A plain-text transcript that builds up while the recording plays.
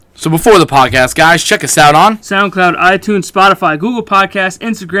So before the podcast, guys, check us out on SoundCloud, iTunes, Spotify, Google Podcasts,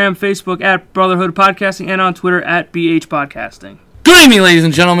 Instagram, Facebook at Brotherhood Podcasting, and on Twitter at BH Podcasting. Good evening, ladies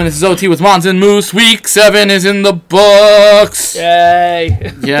and gentlemen. This is OT with Mons and Moose. Week 7 is in the books.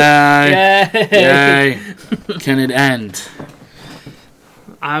 Yay. Yay. Yay. Yay. Can it end?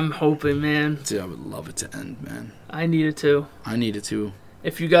 I'm hoping, man. Dude, I would love it to end, man. I need it to. I need it to.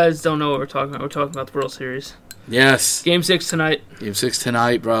 If you guys don't know what we're talking about the World Series. Yes. Game 6 tonight. Game 6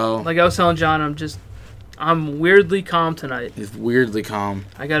 tonight, bro. Like I was telling John, I'm weirdly calm tonight. He's weirdly calm.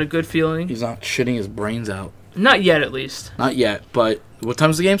 I got a good feeling. He's not shitting his brains out. Not yet, at least. Not yet, but what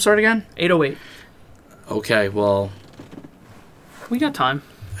time does the game start again? 8:08. Okay, well, We got time.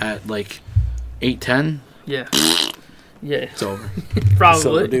 at like 8:10, Yeah. Yeah. it's over. Probably. It's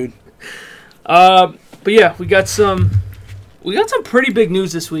over, dude. But yeah, we got some pretty big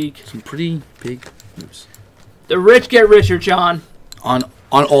news this week. Some pretty big news. The rich get richer, John. On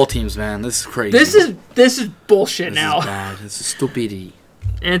all teams, man. This is crazy. This is bullshit This now. is bad. This is stupidity.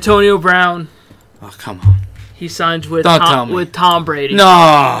 Antonio Brown, Oh, come on. he signs with Don't tell me. Tom Brady.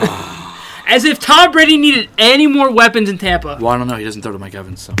 No. As if Tom Brady needed any more weapons in Tampa. Well, I don't know. He doesn't throw to Mike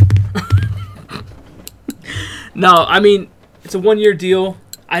Evans, so. No, I mean, it's a 1-year deal.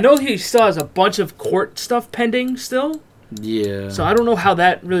 I know he still has a bunch of court stuff pending still. Yeah. So I don't know how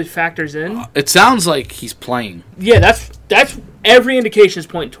that really factors in. It sounds like he's playing. Yeah, that's every indication is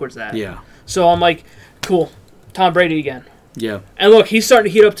pointing towards that. Yeah. So I'm like, cool, Tom Brady again. Yeah. And look, he's starting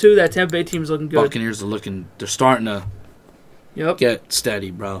to heat up too. That Tampa Bay team's looking good. Buccaneers are they're starting to Yep. get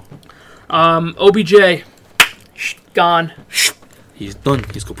steady, bro. OBJ, gone. He's done.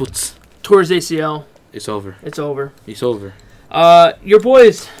 He's kaput. Tore his ACL. It's over. It's over. It's over. Your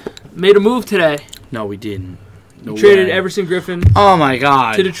boys made a move today. No, we didn't. No Traded way. Everson Griffin Oh, my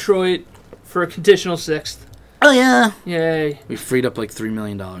God. to Detroit for a conditional 6th. Oh, yeah. Yay. We freed up like $3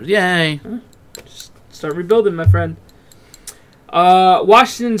 million. Yay. Start rebuilding, my friend.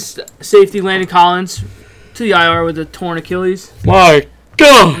 Washington's safety Landon Collins to the IR with a torn Achilles. My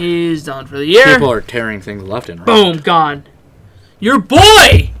God. He's done for the year. People are tearing things left and right. Boom, gone. Your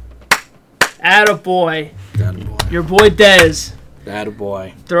boy! Attaboy. Attaboy. Your boy Dez.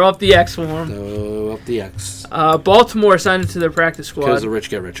 Attaboy. Throw up the X for him. Throw up the X. Baltimore signed into their practice squad. Because the rich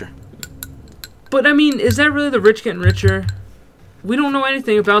get richer. But, I mean, is that really the rich getting richer? We don't know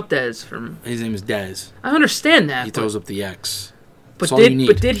anything about Dez. His name is Dez. I understand that. He throws up the X. But That's all you need.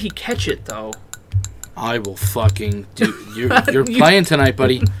 But did he catch it, though? I will fucking do. You're playing tonight,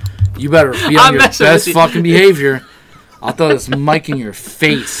 buddy. You better be on your best fucking behavior. I'll throw this mic in your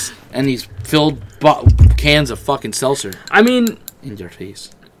face and these filled cans of fucking seltzer. I mean, in your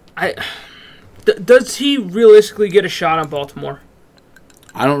face. Does he realistically get a shot on Baltimore?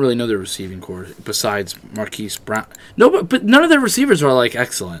 I don't really know their receiving core besides Marquise Brown. No, but none of their receivers are like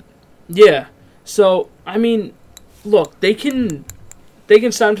excellent. Yeah. So I mean, look, they can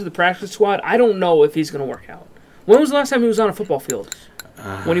sign him to the practice squad. I don't know if he's going to work out. When was the last time he was on a football field?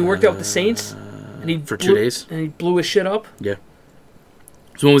 When he worked out with the Saints, and for 2 days, and he blew his shit up. Yeah.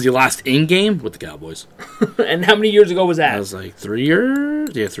 So when was he last in game with the Cowboys? And how many years ago was that? That was like 3 years.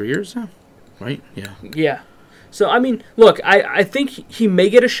 Yeah, 3 years now. Right? Yeah. Yeah. So I mean, look, I think he may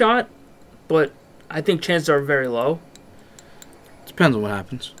get a shot, but I think chances are very low. Depends on what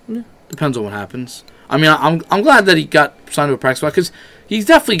happens. Yeah. Depends on what happens. I mean, I'm glad that he got signed to a practice squad because he's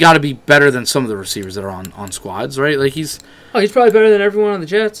definitely got to be better than some of the receivers that are on squads, right? Like he's probably better than everyone on the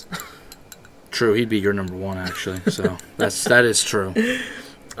Jets. True, he'd be your number 1 actually. So that is true.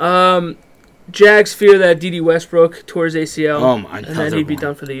 Jags fear that D.D. Westbrook tore his ACL, and then he'd be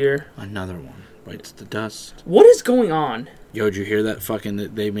done for the year. Another one bites the dust. What is going on? Yo, did you hear that fucking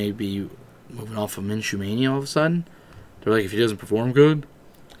that they may be moving off of Minshew Mania all of a sudden? They're like, if he doesn't perform good.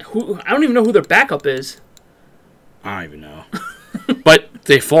 I don't even know who their backup is. I don't even know. But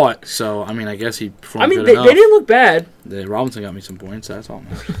they fought, so I mean, I guess he performed good enough. They didn't look bad. Robinson got me some points. That's all.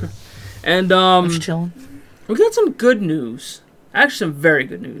 And I'm just chilling. We got some good news. Actually, some very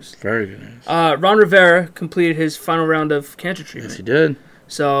good news. Very good news. Ron Rivera completed his final round of cancer treatment. Yes, he did.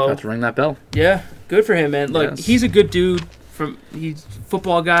 So got to ring that bell. Yeah, good for him, man. Look, He's a good dude. He's a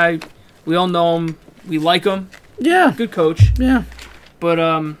football guy. We all know him. We like him. Yeah. Good coach. Yeah. But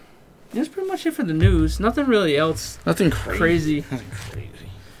that's pretty much it for the news. Nothing really else. Nothing crazy. Nothing crazy.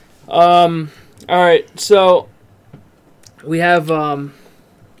 All right, so we have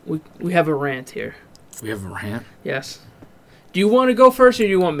we have a rant here. We have a rant? Yes. Do you want to go first, or do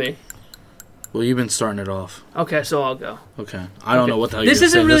you want me? Well, you've been starting it off. Okay, so I'll go. Okay. I don't know what the hell this you're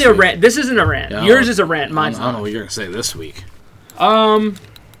isn't say really this a week. rant. This isn't a rant. Yeah, Yours is a rant. Mine's not. I don't know what you're going to say this week.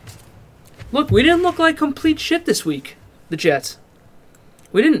 Look, we didn't look like complete shit this week. The Jets.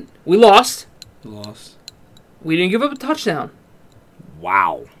 We didn't. We lost. Lost. We didn't give up a touchdown.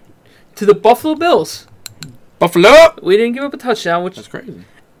 Wow. To the Buffalo Bills. Buffalo! We didn't give up a touchdown, which... That's crazy.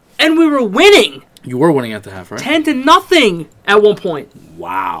 And we were winning. You were winning at the half, right? 10-0 at one point.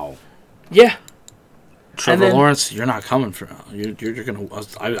 Wow. Yeah. Trevor Lawrence, you're not coming for... You're going to...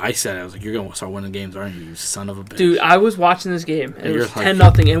 I said it. I was like, you're going to start winning games, aren't you son of a bitch? Dude, I was watching this game, and it was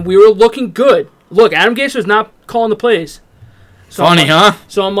 10-0, and we were looking good. Look, Adam Gase was not calling the plays. So funny, huh?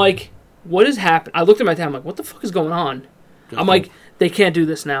 So I'm like, what has happened? I looked at my dad, I'm like, what the fuck is going on? I'm like, they can't do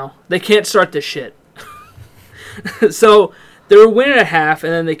this now. They can't start this shit. So they were winning at half,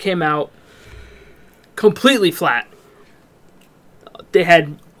 and then they came out completely flat.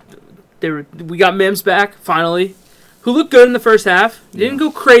 We got Mims back finally, who looked good in the first half. He didn't go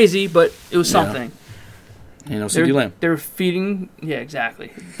crazy, but it was something. You know, CeeDee Lamb. They were feeding, yeah,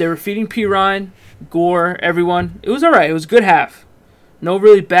 exactly. They were feeding P. Ryan, Gore, everyone. It was all right. It was a good half. No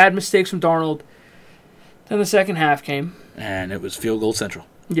really bad mistakes from Darnold. Then the second half came, and it was field goal central.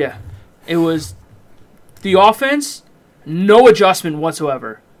 Yeah, it was. The offense, no adjustment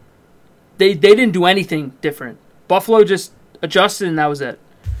whatsoever. They didn't do anything different. Buffalo just adjusted, and that was it.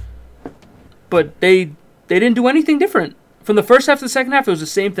 But they didn't do anything different. From the first half to the second half, it was the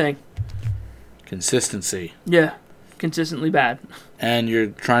same thing. Consistency. Yeah, consistently bad. And you're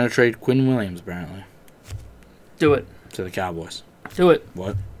trying to trade Quinn Williams, apparently. Do it. To the Cowboys. Do it.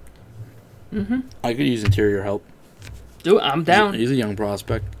 What? Mm-hmm. I could use interior help. Do it. I'm down. He's a young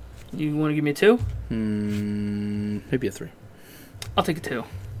prospect. You want to give me a 2? Maybe a 3. I'll take a 2.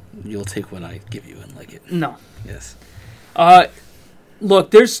 You'll take what I give you and like it. No. Yes.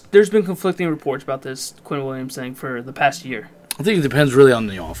 Look, there's been conflicting reports about this Quinn Williams thing for the past year. I think it depends really on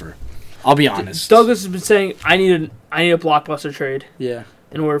the offer. I'll be honest. Douglas has been saying I need a blockbuster trade. Yeah.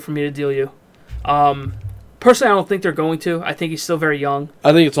 In order for me to deal you. Personally, I don't think they're going to. I think he's still very young.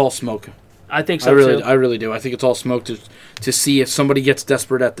 I think it's all smoke. I think so too. I really do. I think it's all smoke to see if somebody gets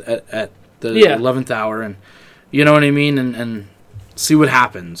desperate at the 11th hour, and you know what I mean, and see what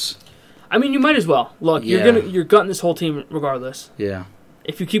happens. I mean, you might as well. Look, you're gutting this whole team regardless. Yeah.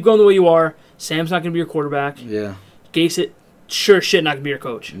 If you keep going the way you are, Sam's not going to be your quarterback. Yeah. Gase it, sure shit, not going to be your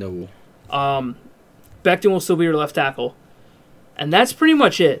coach. No. Becton will still be your left tackle. And that's pretty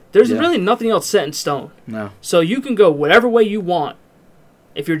much it. There's really nothing else set in stone. No. So you can go whatever way you want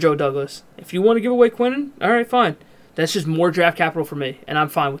if you're Joe Douglas. If you want to give away Quinnen, all right, fine. That's just more draft capital for me, and I'm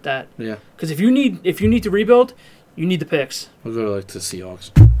fine with that. Yeah. Because if you need to rebuild, you need the picks. We'll go to the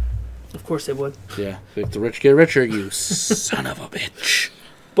Seahawks. Of course they would. Yeah. If the rich get richer, you son of a bitch.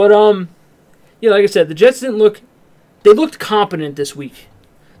 But like I said, the Jets didn't look. They looked competent this week,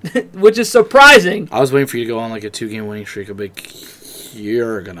 which is surprising. I was waiting for you to go on like a 2-game winning streak. I'm like,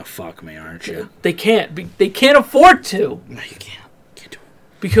 you're gonna fuck me, aren't you? They can't. They can't afford to. No, you can't. Can't do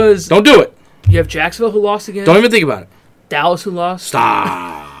it. Because don't do it. You have Jacksonville who lost again. Don't even think about it. Dallas who lost.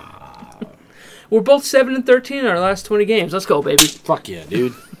 Stop. We're both 7-13 in our last 20 games. Let's go, baby. Fuck yeah,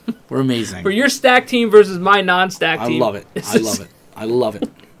 dude. We're amazing. For your stack team versus my non-stack team. I love it. I love it.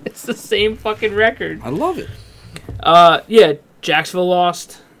 It's the same fucking record. I love it. Yeah, Jacksonville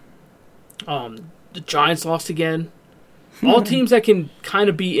lost. The Giants lost again. All teams that can kind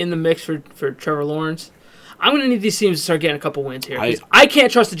of be in the mix for Trevor Lawrence. I'm going to need these teams to start getting a couple wins here. I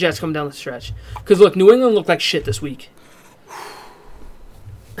can't trust the Jets coming down the stretch. Because, look, New England looked like shit this week.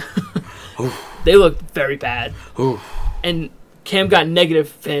 They looked very bad. And Cam got negative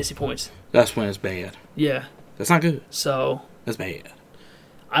fantasy points. That's when it's bad. Yeah. That's not good. So. That's bad.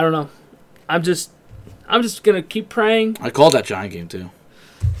 I don't know. I'm just going to keep praying. I called that Giant game, too.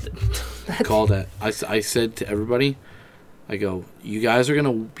 I called that. I said to everybody, I go, you guys are going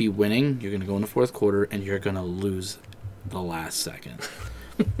to be winning. You're going to go in the fourth quarter, and you're going to lose the last second.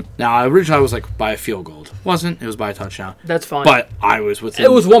 Now, originally I was like, by a field goal. Wasn't. It was by a touchdown. That's fine. But I was within.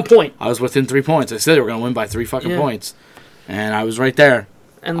 It was 1 point. I was within 3 points. I said they were going to win by 3 fucking points. And I was right there.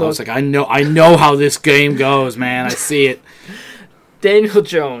 And I was like, I know how this game goes, man. I see it. Daniel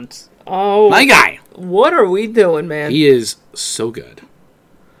Jones. Oh. My guy. What are we doing, man? He is so good.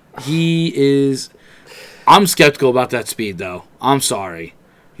 He is. I'm skeptical about that speed, though. I'm sorry.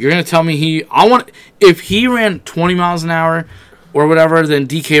 You're going to tell me if he ran 20 miles an hour or whatever, then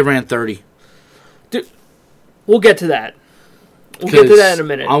DK ran 30. Dude, we'll get to that. We'll get to that in a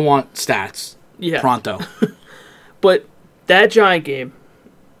minute. I want stats. Yeah. Pronto. But that Giant game,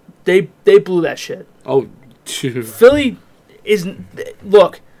 they blew that shit. Oh, dude. Philly is.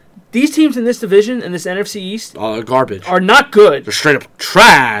 Look, these teams in this division, in this NFC East, they're garbage. Are not good. They're straight up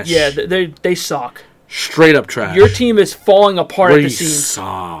trash. Yeah, they suck. Straight up trash. Your team is falling apart at the seams.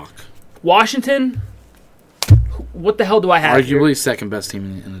 Suck. Washington, what the hell do I have Arguably here? second best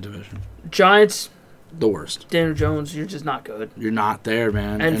team in the division. Giants. The worst. Daniel Jones, you're just not good. You're not there,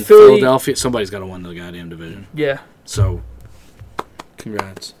 man. And Philadelphia, somebody's got to win the goddamn division. Yeah. So,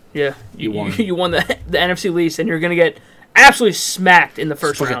 congrats. Yeah. You won. You won the NFC least, and you're going to get absolutely smacked in the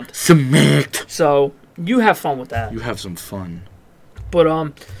first round. Smacked. So, you have fun with that. You have some fun. But,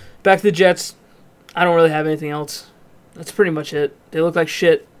 back to the Jets. I don't really have anything else. That's pretty much it. They look like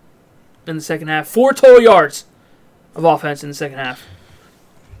shit in the second half. 4 total yards of offense in the second half.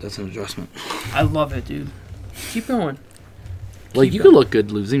 That's an adjustment. I love it, dude. Keep going. Well, you could look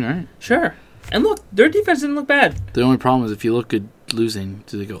good losing, right? Sure. And look, their defense didn't look bad. The only problem is if you look good losing,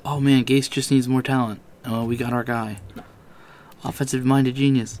 do they go, oh man, Gase just needs more talent. Oh, we got our guy. No. Offensive-minded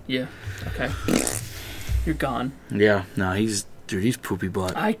genius. Yeah. Okay. You're gone. Yeah. No, he's poopy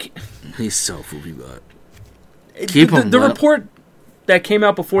butt. He's so poopy butt. Keep him. The report that came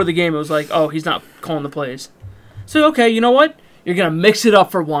out before the game, it was like, oh, he's not calling the plays. So, okay, you know what? You're going to mix it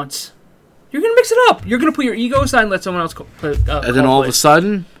up for once. You're going to mix it up. You're going to put your ego aside and let someone else play. And then all of a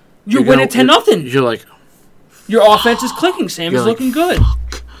sudden, you're winning 10-0. You're like, your offense is clicking. Sam is looking good.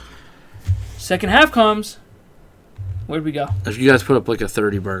 Second half comes. Where'd we go? If you guys put up like a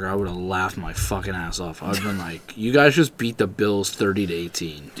 30 burger, I would have laughed my fucking ass off. I'd been like, you guys just beat the Bills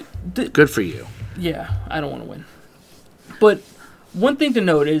 30-18. Good for you. Yeah, I don't want to win. But one thing to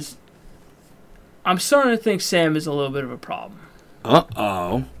note is, I'm starting to think Sam is a little bit of a problem.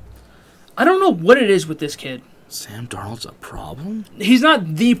 Uh-oh. I don't know what it is with this kid. Sam Darnold's a problem? He's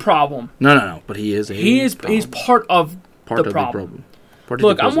not the problem. No. But he is a problem. He's part of the problem.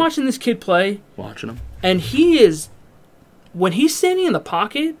 Look, I'm watching this kid play. Watching him. And he is, when he's standing in the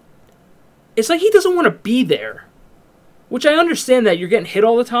pocket, it's like he doesn't want to be there. Which I understand that you're getting hit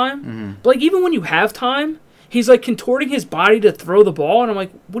all the time. Mm-hmm. But like even when you have time, he's like contorting his body to throw the ball. And I'm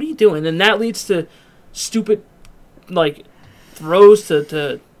like, what are you doing? And that leads to stupid like throws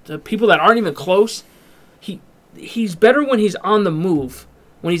to people that aren't even close. He's better when he's on the move.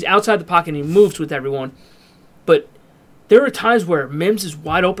 When he's outside the pocket and he moves with everyone. But there are times where Mims is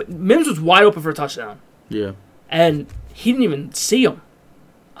wide open. Mims was wide open for a touchdown. Yeah. And he didn't even see him.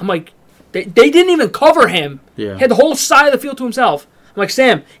 I'm like, they didn't even cover him. Yeah. He had the whole side of the field to himself. I'm like,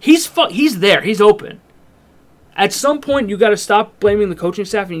 Sam, he's there. He's open. At some point, you got to stop blaming the coaching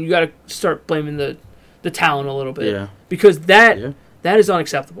staff and you got to start blaming the talent a little bit. Yeah. Because that is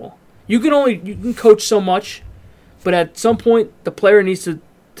unacceptable. You can coach so much, but at some point, the player needs to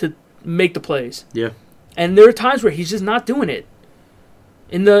make the plays. Yeah. And there are times where he's just not doing it.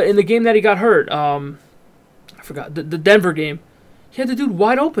 In the game that he got hurt, I forgot, the Denver game, he had the dude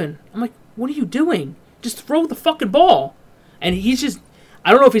wide open. I'm like, what are you doing? Just throw the fucking ball. And he's just,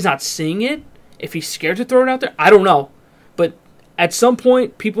 I don't know if he's not seeing it, if he's scared to throw it out there. I don't know. But at some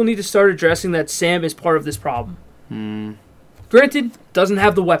point, people need to start addressing that Sam is part of this problem. Granted, doesn't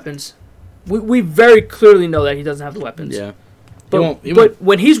have the weapons. We very clearly know that he doesn't have the weapons. Yeah. But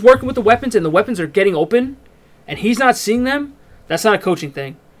when he's working with the weapons and the weapons are getting open and he's not seeing them, that's not a coaching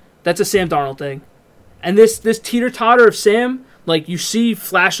thing. That's a Sam Darnold thing. And this teeter-totter of Sam, like you see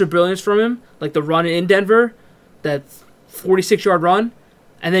flash of brilliance from him, like the run in Denver, that 46-yard run,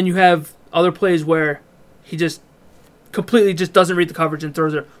 and then you have other plays where he just completely just doesn't read the coverage and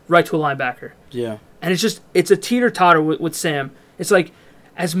throws it right to a linebacker. Yeah. And it's a teeter-totter with Sam. It's like,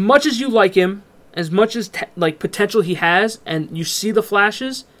 as much as you like him, as much as potential he has, and you see the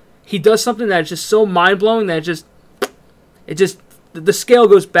flashes, he does something that's just so mind-blowing that it just the scale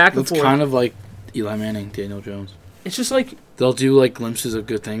goes back and forth. It's kind of like Eli Manning, Daniel Jones. It's just like, they'll do like glimpses of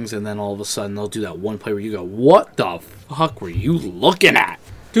good things, and then all of a sudden they'll do that one play where you go, what the fuck were you looking at?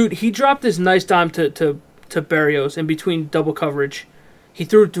 Dude, he dropped this nice dime to Berrios in between double coverage. He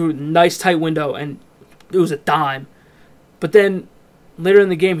threw it through a nice tight window, and it was a dime. But then later in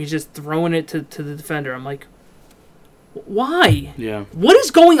the game, he's just throwing it to the defender. I'm like, why? Yeah. What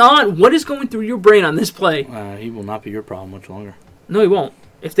is going on? What is going through your brain on this play? He will not be your problem much longer. No, he won't.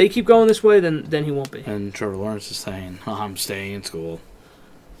 If they keep going this way, then he won't be. And Trevor Lawrence is saying, I'm staying in school.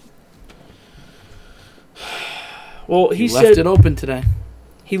 Well, he left it open today.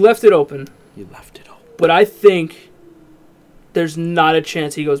 He left it open. He left it open. But I think there's not a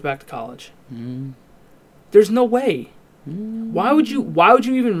chance he goes back to college. There's no way. Why would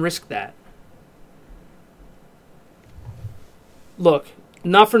you even risk that? Look,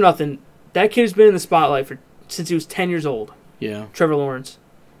 not for nothing, that kid's been in the spotlight since he was 10 years old. Yeah. Trevor Lawrence.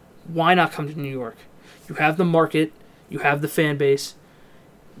 Why not come to New York? You have the market, you have the fan base.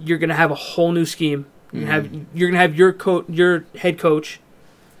 You're going to have a whole new scheme. You're going to have your head coach.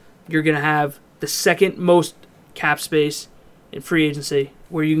 You're going to have the second most cap space in free agency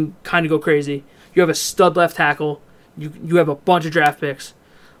where you can kind of go crazy. You have a stud left tackle. You have a bunch of draft picks.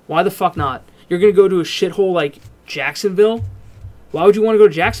 Why the fuck not? You're going to go to a shithole like Jacksonville? Why would you want to go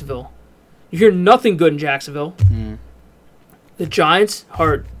to Jacksonville? You hear nothing good in Jacksonville. Mm. The Giants,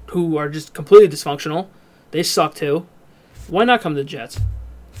 who are just completely dysfunctional, they suck too. Why not come to the Jets?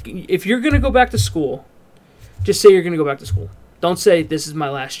 If you're going to go back to school, just say you're going to go back to school. Don't say this is my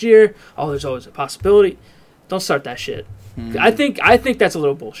last year. Oh, there's always a possibility. Don't start that shit. Mm. I think that's a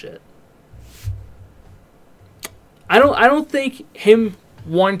little bullshit. I don't think him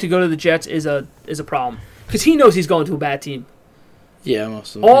wanting to go to the Jets is a problem because he knows he's going to a bad team. Yeah,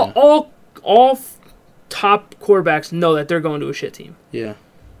 most of them. All top quarterbacks know that they're going to a shit team. Yeah.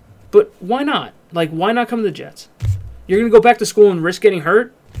 But why not? Like, why not come to the Jets? You're going to go back to school and risk getting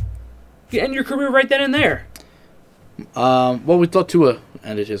hurt? You end your career right then and there. Well, we thought Tua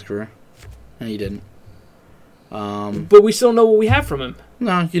ended his career, and he didn't. But we still know what we have from him.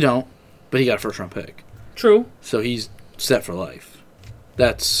 No, you don't. But he got a first-round pick. True. So he's set for life.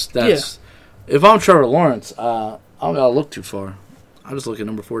 That's. Yeah. If I'm Trevor Lawrence, I don't gotta look too far. I just look at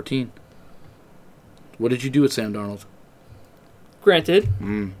number 14. What did you do with Sam Darnold? Granted.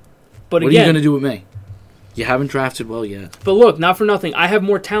 But what are you going to do with me? You haven't drafted well yet. But look, not for nothing. I have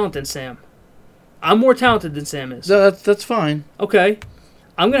more talent than Sam. I'm more talented than Sam is. That's fine. Okay.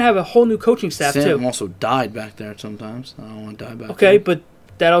 I'm going to have a whole new coaching staff, too. Sam also died back there sometimes. I don't want to die back there. Okay, but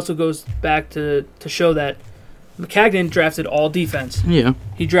that also goes back to show that Maccagnan drafted all defense. Yeah.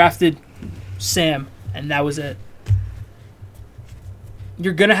 He drafted Sam, and that was it.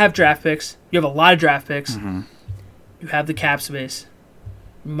 You're going to have draft picks. You have a lot of draft picks. Mm-hmm. You have the cap space.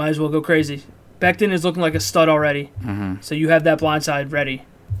 You might as well go crazy. Becton is looking like a stud already. Mm-hmm. So you have that blind side ready.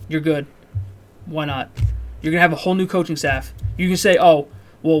 You're good. Why not? You're going to have a whole new coaching staff. You can say, oh,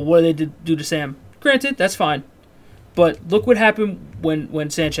 well, what did they do to Sam? Granted, that's fine. But look what happened when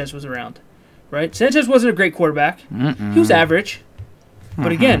Sanchez was around. Right? Sanchez wasn't a great quarterback. Mm-mm. He was average.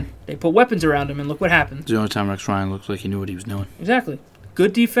 But again, they put weapons around him, and look what happened. The only time Rex Ryan looked like he knew what he was doing. Exactly.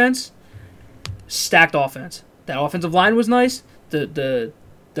 Good defense, stacked offense. That offensive line was nice. The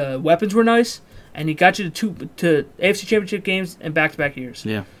weapons were nice, and he got you to AFC Championship games in back-to-back years.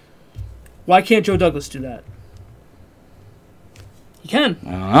 Yeah. Why can't Joe Douglas do that? He can.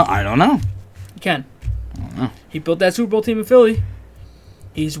 I don't know. He can. I don't know. He built that Super Bowl team in Philly.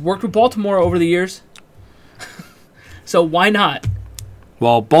 He's worked with Baltimore over the years. So why not?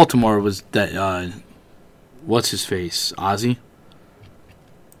 Well, Baltimore was that. What's his face? Ozzie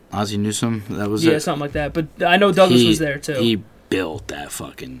Newsome. That was it. Something like that. But I know Douglas was there too. He built that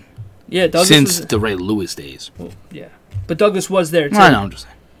fucking. Yeah, Douglas since the Ray Lewis days. Well, yeah, but Douglas was there too. I know. I'm just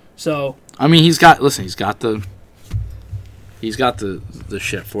saying. So I mean, he's got the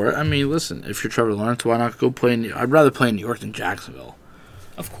shit for it. I mean, listen, if you're Trevor Lawrence, why not go play in? I'd rather play in New York than Jacksonville.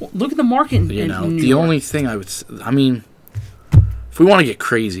 Of course, look at the market. In New the York. only thing I mean, if we want to get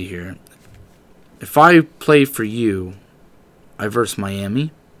crazy here, if I played for you, I versus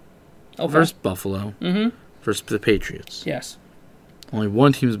Miami, versus Buffalo, versus the Patriots. Yes. Only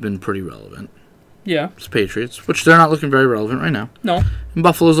one team's been pretty relevant. Yeah. It's Patriots, which they're not looking very relevant right now. No. And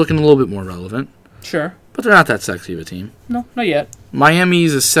Buffalo's looking a little bit more relevant. Sure. But they're not that sexy of a team. No, not yet.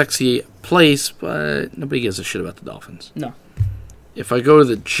 Miami's a sexy place, but nobody gives a shit about the Dolphins. No. If I go to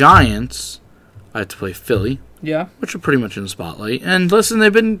the Giants, I have to play Philly. Yeah. Which are pretty much in the spotlight. And listen,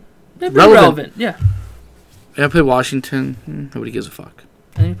 they've been relevant. Yeah. And I play Washington. Nobody gives a fuck.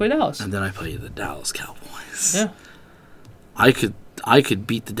 And then you play Dallas. And then I play the Dallas Cowboys. Yeah. I could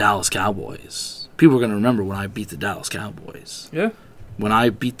beat the Dallas Cowboys. People are going to remember when I beat the Dallas Cowboys. Yeah. When I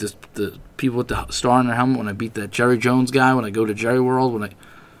beat the people with the star on their helmet, when I beat that Jerry Jones guy, when I go to Jerry World,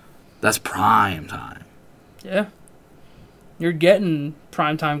 that's prime time. Yeah. You're getting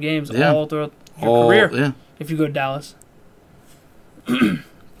primetime games all throughout your career if you go to Dallas.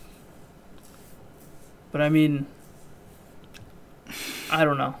 But I mean, I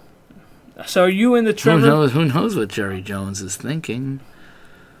don't know. So are you in the Trevor? Who knows what Jerry Jones is thinking?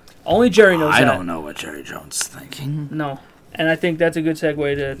 Only Jerry knows that. I don't know what Jerry Jones is thinking. No. And I think that's a good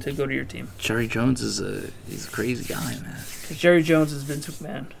segue to go to your team. Jerry Jones he's a crazy guy, man. Because Jerry Jones is Vince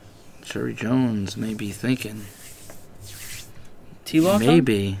McMahon. Jerry Jones may be thinking, T-Law?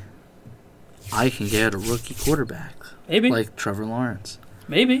 Maybe I can get a rookie quarterback. Maybe. Like Trevor Lawrence.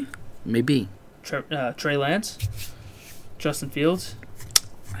 Maybe. Trey Lance? Justin Fields?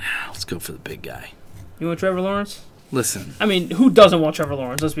 Let's go for the big guy. You want Trevor Lawrence? Listen. I mean, who doesn't want Trevor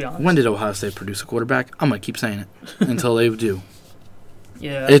Lawrence? Let's be honest. When did Ohio State produce a quarterback? I'm going to keep saying it until they do.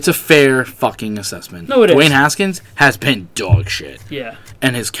 Yeah. It's a fair fucking assessment. No, it is. Dwayne Haskins has been dog shit. Yeah.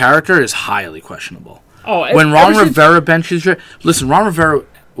 And his character is highly questionable. Oh, when Ron Rivera benches Ron Rivera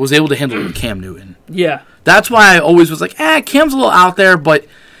was able to handle Cam Newton. Yeah. That's why I always was like, Cam's a little out there, but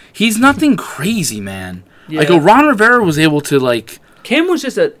he's nothing crazy, man. Yeah. Like, Ron Rivera was able to, like... Cam was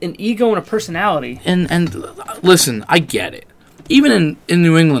just an ego and a personality. And listen, I get it. Even in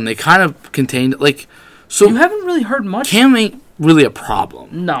New England, they kind of contained it. Like, so you haven't really heard much. Cam ain't really a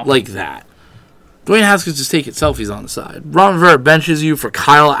problem. No. Like that. Dwayne Haskins just taking selfies on the side. Ron Rivera benches you for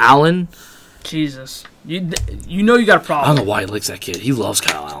Kyle Allen. Jesus. You know you got a problem. I don't know why he likes that kid. He loves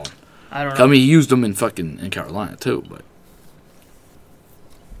Kyle Allen. I don't know. I mean, he used him in Carolina, too, but...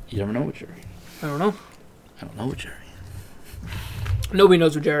 You never know with Jerry. I don't know with Jerry. Nobody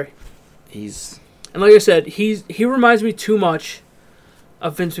knows with Jerry. And like I said, he reminds me too much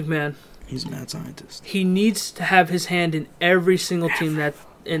of Vince McMahon. He's a mad scientist. He needs to have his hand in every single team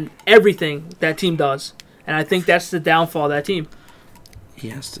in everything that team does. And I think that's the downfall of that team. He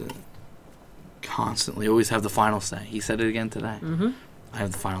has to constantly always have the final say. He said it again today. Mm-hmm. I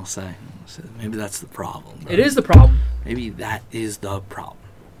have the final say. So maybe that's the problem. Right? It is the problem. Maybe that is the problem.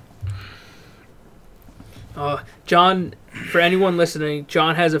 John, for anyone listening,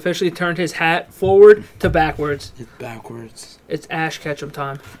 John has officially turned his hat forward to backwards. It's backwards. It's Ash Ketchum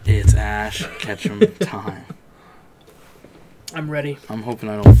time. It's Ash Ketchum time. I'm ready. I'm hoping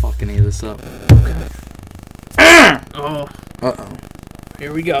I don't fuck any of this up. Okay. Oh. Uh-oh.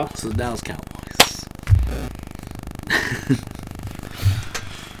 Here we go. So the Dallas Cowboys.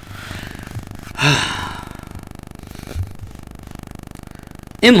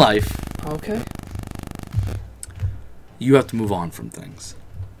 In life. Okay. You have to move on from things.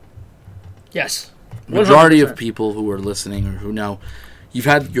 Yes. 100%. Majority of people who are listening or who know, you've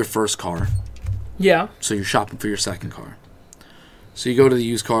had your first car. Yeah. So you're shopping for your second car. So you go to the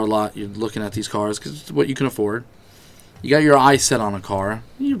used car lot. You're looking at these cars because it's what you can afford. You got your eyes set on a car.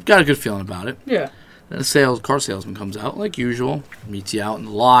 You've got a good feeling about it. Yeah. Then a car salesman comes out, like usual, meets you out in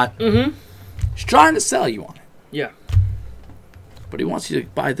the lot. Mm-hmm. He's trying to sell you on it. Yeah. But he wants you to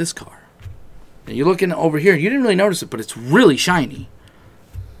buy this car. And you're looking over here. You didn't really notice it, but it's really shiny.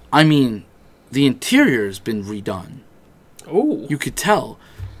 I mean, the interior has been redone. Oh. You could tell.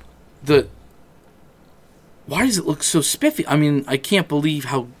 Why does it look so spiffy? I mean, I can't believe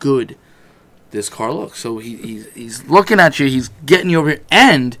how good this car looks. So he's looking at you. He's getting you over here.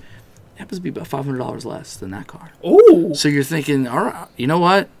 And it happens to be about $500 less than that car. Oh. So you're thinking, all right, you know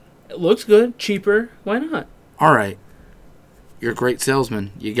what? It looks good. Cheaper. Why not? All right. You're a great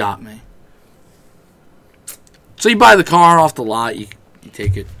salesman. You got me. So you buy the car off the lot. You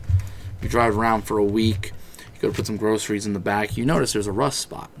take it. You drive around for a week. You go to put some groceries in the back. You notice there's a rust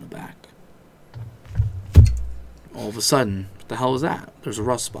spot in the back. All of a sudden, what the hell is that? There's a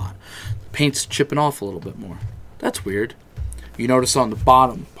rust spot. The paint's chipping off a little bit more. That's weird. You notice on the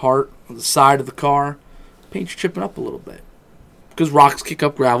bottom part of the side of the car, paint's chipping up a little bit. Because rocks kick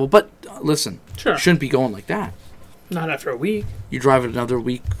up gravel. But listen, sure. It shouldn't be going like that. Not after a week. You drive it another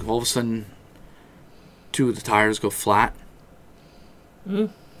week, all of a sudden, 2 of the tires go flat. Mm.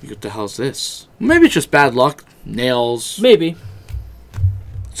 What the hell's this? Maybe it's just bad luck. Nails. Maybe.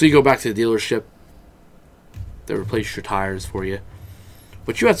 So you go back to the dealership. They replace your tires for you.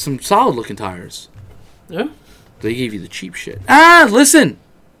 But you had some solid-looking tires. Yeah? They gave you the cheap shit. Ah, listen!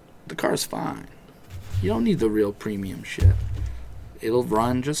 The car's fine. You don't need the real premium shit. It'll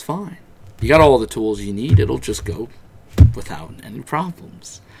run just fine. You got all the tools you need. It'll just go without any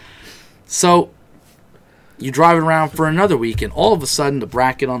problems. So, you drive it around for another week, and all of a sudden, the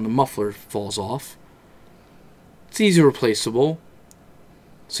bracket on the muffler falls off. It's easy replaceable.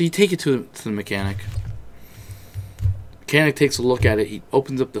 So you take it to the mechanic. Mechanic takes a look at it. He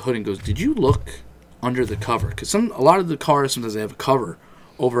opens up the hood and goes, "Did you look under the cover?" Because a lot of the cars, sometimes they have a cover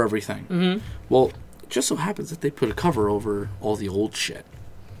over everything. Mm-hmm. Well, it just so happens that they put a cover over all the old shit.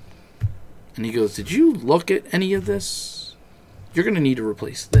 And he goes, "Did you look at any of this? You're going to need to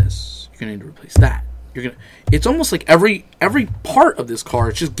replace this. You're going to need to replace that. It's almost like every part of this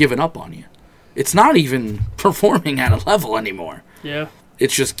car is just giving up on you. It's not even performing at a level anymore. Yeah.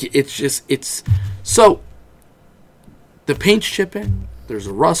 It's so the paint's chipping. There's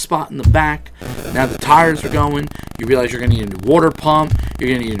a rust spot in the back. Now the tires are going. You realize you're going to need a new water pump. You're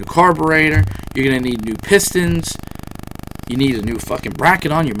going to need a new carburetor. You're going to need new pistons. You need a new fucking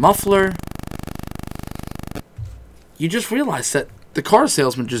bracket on your muffler. You just realize that the car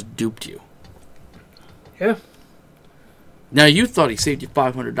salesman just duped you. Yeah. Now you thought he saved you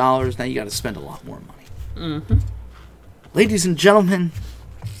 $500. Now you got to spend a lot more money. Mm-hmm. Ladies and gentlemen,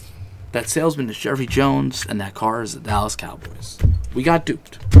 that salesman is Jerry Jones, and that car is the Dallas Cowboys. We got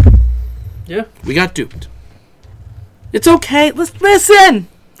duped. Yeah. We got duped. It's okay. Listen.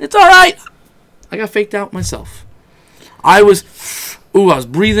 It's all right. I got faked out myself. I was Ooh, I was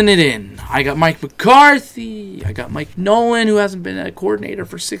breathing it in. I got Mike McCarthy. I got Mike Nolan, who hasn't been a coordinator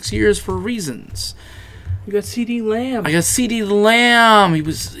for 6 years for reasons. You got CeeDee Lamb. I got CeeDee Lamb. He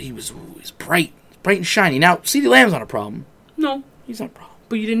was bright and shiny. Now, CeeDee Lamb's not a problem. No, He's not a problem.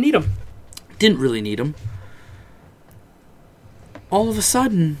 but you didn't need him. Didn't really need him. All of a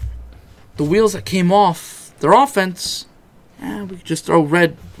sudden, the wheels that came off their offense, we could just throw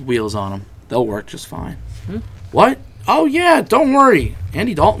red wheels on them. They'll work just fine. What? Oh, yeah, don't worry.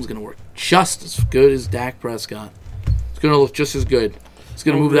 Andy Dalton's going to work just as good as Dak Prescott. It's going to look just as good. It's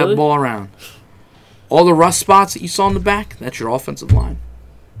going to move that ball around. All the rust spots that you saw in the back, that's your offensive line.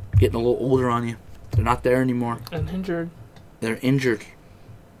 Getting a little older on you. They're not there anymore. And injured. They're injured.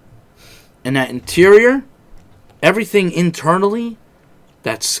 And that interior, everything internally,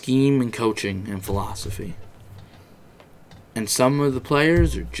 that's scheme and coaching and philosophy. And some of the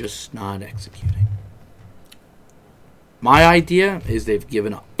players are just not executing. My idea is they've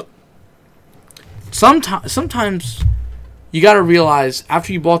given up. Sometimes you got to realize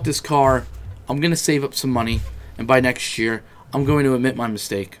after you bought this car, I'm going to save up some money, and by next year, I'm going to admit my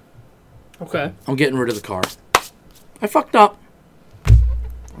mistake. Okay. I'm getting rid of the car. I fucked up.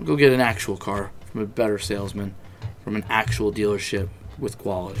 I'll go get an actual car from a better salesman, from an actual dealership with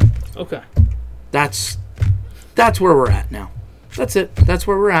quality. Okay. That's where we're at now. That's it. That's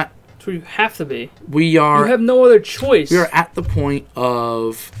where we're at. That's where you have to be. We are. You have no other choice. We are at the point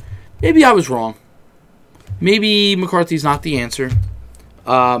of maybe I was wrong. Maybe McCarthy's not the answer.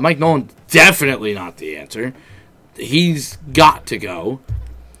 Mike Nolan definitely not the answer. He's got to go.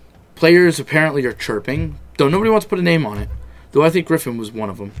 Players apparently are chirping, though nobody wants to put a name on it. Though I think Griffin was one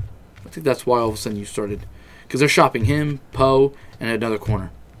of them. I think that's why all of a sudden you started. Because they're shopping him, Poe, and another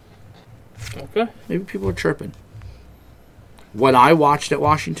corner. Okay. Maybe people are chirping. What I watched at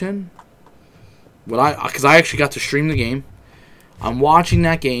Washington, because I actually got to stream the game. I'm watching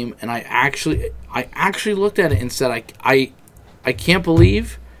that game, and I actually looked at it and said, I can't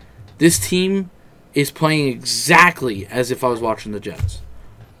believe this team is playing exactly as if I was watching the Jets.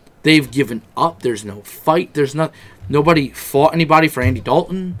 They've given up. There's no fight. Nobody fought anybody for Andy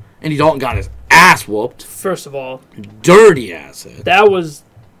Dalton. Andy Dalton got his ass whooped. First of all, dirty ass. That was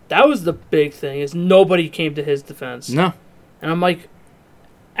the big thing. Is nobody came to his defense. No. And I'm like,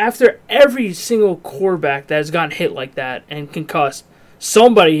 after every single quarterback that has gotten hit like that and concussed,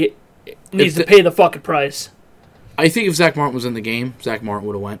 somebody needs to pay the fucking price. I think if Zach Martin was in the game, Zach Martin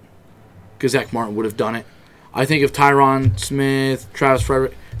would have went. Because Zach Martin would have done it. I think if Tyron Smith, Travis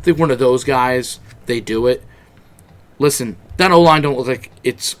Frederick, I think one of those guys, they do it. Listen, that O-line don't look like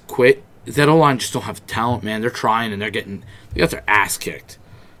it's quit. That O-line just don't have talent, man. They're trying and they got their ass kicked.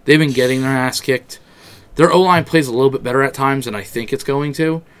 They've been getting their ass kicked. Their O-line plays a little bit better at times than I think it's going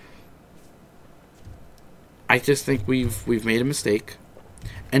to. I just think we've made a mistake.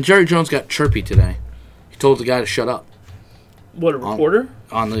 And Jerry Jones got chirpy today. He told the guy to shut up. What, a reporter?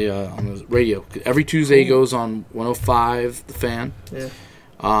 On the radio. Every Tuesday he goes on 105, The Fan. Yeah.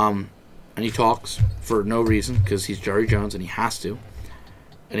 And he talks for no reason because he's Jerry Jones and he has to.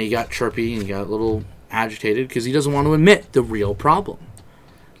 And he got chirpy and he got a little agitated because he doesn't want to admit the real problem.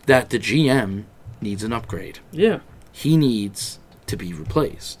 That the GM needs an upgrade. Yeah. He needs to be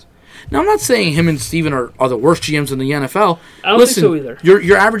replaced. Now, I'm not saying him and Steven are the worst GMs in the NFL. I don't think so either.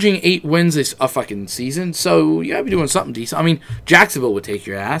 You're averaging 8 wins a fucking season, so you gotta be doing something decent. I mean, Jacksonville would take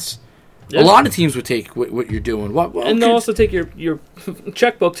your ass. Yeah. A lot of teams would take what you're doing. And they'll also take your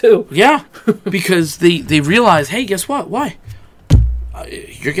checkbook, too. Yeah, because they realize, hey, guess what? Why?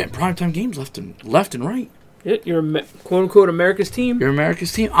 You're getting primetime games left and right. Yeah, you're quote-unquote America's team. You're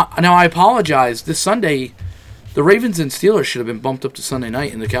America's team. Now, I apologize. This Sunday, the Ravens and Steelers should have been bumped up to Sunday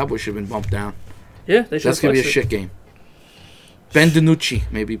night, and the Cowboys should have been bumped down. Yeah, they should. That's going to be a shit game. Ben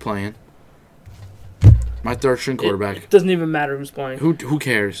DiNucci may be playing. My third-string quarterback. It doesn't even matter who's playing. Who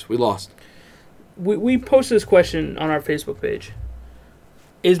cares? We lost. We posted this question on our Facebook page.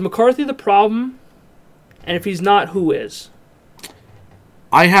 Is McCarthy the problem? And if he's not, who is?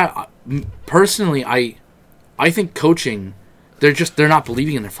 Personally, I think coaching, they're not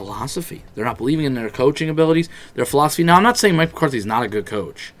believing in their philosophy. They're not believing in their coaching abilities, their philosophy. Now, I'm not saying Mike McCarthy's not a good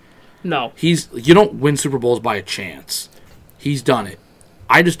coach. No. You don't win Super Bowls by a chance. He's done it.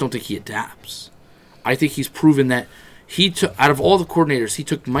 I just don't think he adapts. I think he's proven that out of all the coordinators, he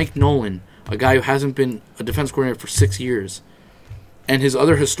took Mike Nolan, a guy who hasn't been a defense coordinator for 6 years, and his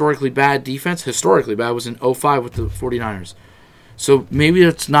other historically bad defense, was in 2005 with the 49ers. So maybe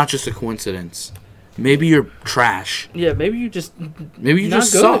it's not just a coincidence. Maybe you're trash. Yeah, maybe you just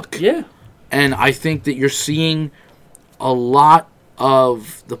suck. Yeah. And I think that you're seeing a lot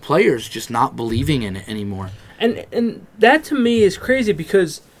of the players just not believing in it anymore. And that to me is crazy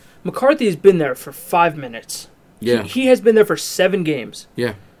because McCarthy has been there for 5 minutes. Yeah. He has been there for 7 games.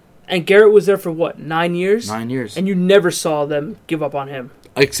 Yeah. And Garrett was there for what, 9 years? 9 years. And you never saw them give up on him.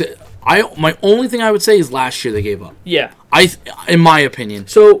 My only thing I would say is last year they gave up. Yeah. In my opinion.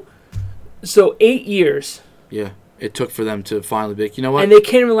 So 8 years. Yeah. It took for them to finally be like, you know what? And they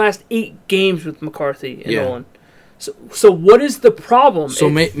can't even last 8 games with McCarthy and Nolan. So what is the problem? So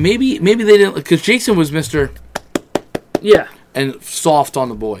maybe they didn't, because Jason was Mr. Yeah. And soft on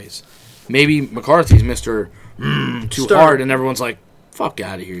the boys. Maybe McCarthy's Mr. Too hard, and everyone's like, fuck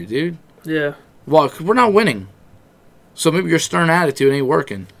out of here, dude. Yeah. Well, 'cause we're not winning. So maybe your stern attitude ain't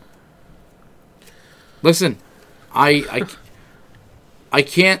working. Listen, I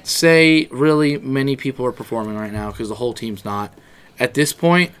can't say really many people are performing right now because the whole team's not. At this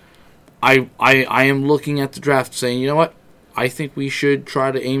point, I am looking at the draft saying, you know what? I think we should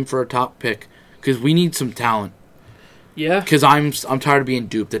try to aim for a top pick because we need some talent. Yeah. Because I'm tired of being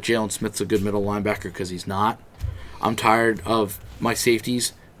duped that Jalen Smith's a good middle linebacker because he's not. I'm tired of my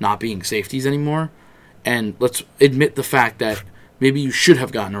safeties not being safeties anymore. And let's admit the fact that maybe you should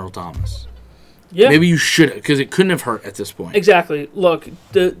have gotten Earl Thomas. Yeah. Maybe you should, because it couldn't have hurt at this point. Exactly. Look,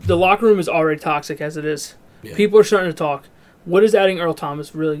 the locker room is already toxic as it is. Yeah. People are starting to talk. What is adding Earl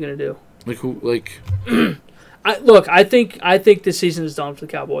Thomas really going to do? Like who? Like I think this season is done for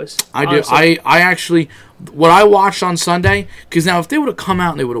the Cowboys. I do. I actually, what I watched on Sunday, because now if they would have come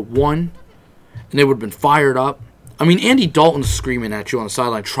out and they would have won, and they would have been fired up. I mean, Andy Dalton's screaming at you on the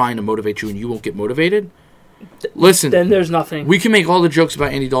sideline, trying to motivate you, and you won't get motivated. Listen, then there's nothing. We can make all the jokes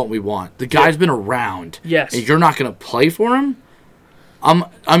about Andy Dalton we want. The guy's been around. Yes. And you're not going to play for him?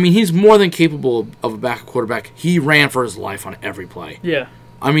 I mean, he's more than capable of a backup quarterback. He ran for his life on every play. Yeah.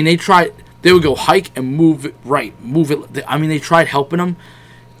 I mean, they would go hike and move it right. Move it. I mean, they tried helping him.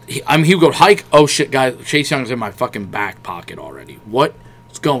 He would go hike. Oh, shit, guys. Chase Young's in my fucking back pocket already.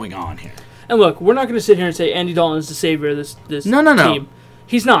 What's going on here? And look, we're not going to sit here and say Andy Dalton is the savior of this No. team.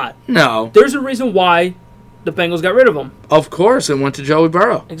 He's not. No. There's a reason why the Bengals got rid of him. Of course, and went to Joey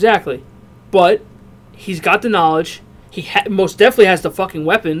Burrow. Exactly. But he's got the knowledge. He most definitely has the fucking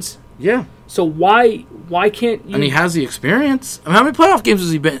weapons. Yeah. So why can't you? And he has the experience. I mean, how many playoff games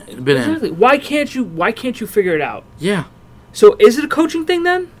has he been exactly. in? Why can't you figure it out? Yeah. So is it a coaching thing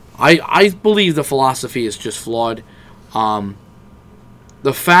then? I believe the philosophy is just flawed.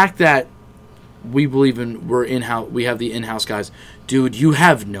 The fact that we believe we have the in-house guys. Dude, you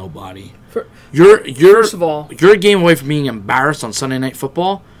have nobody. First of all, you're a game away from being embarrassed on Sunday Night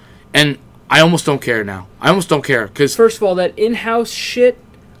Football, and I almost don't care now. I almost don't care because first of all, that in-house shit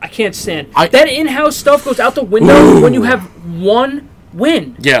I can't stand. That in-house stuff goes out the window when you have one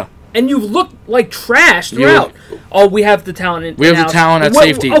win. Yeah. And you look like trash throughout. We have the talent. We have the talent at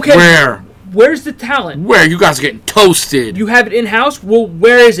safety. Okay. Where's the talent? Where? You guys are getting toasted. You have it in-house? Well,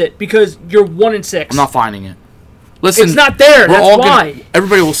 where is it? Because you're 1-6. I'm not finding it. Listen, it's not there. That's why.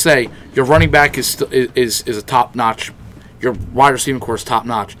 Everybody will say your running back is a top-notch. Your wide receiving core is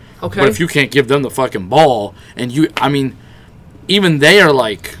top-notch. Okay. But if you can't give them the fucking ball, and even they are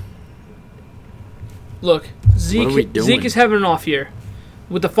like... Look, Zeke is having an off year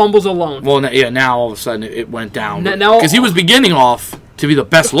with the fumbles alone. Well, now all of a sudden it went down. Because he was beginning off to be the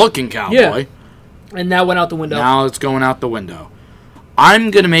best-looking Cowboy. Yeah. And now went out the window. Now it's going out the window. I'm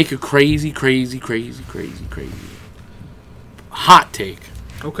going to make a crazy hot take.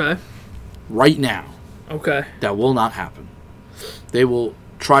 Okay. Right now. Okay. That will not happen. They will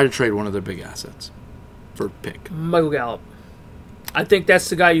try to trade one of their big assets for a pick. Michael Gallup. I think that's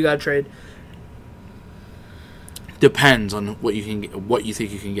the guy you got to trade. Depends on what you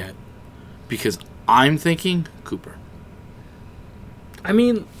think you can get. Because I'm thinking Cooper. I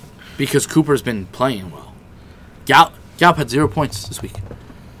mean, because Cooper's been playing well. Gallup had 0 points this week.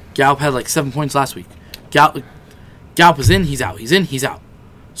 Gallup had like 7 points last week. Gallup is in, he's out. He's in, he's out.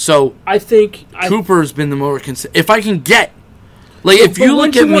 So I think Cooper's been the more consistent. If I can get, if you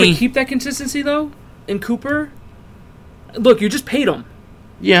look at me, want to keep that consistency though in Cooper. Look, you just paid him.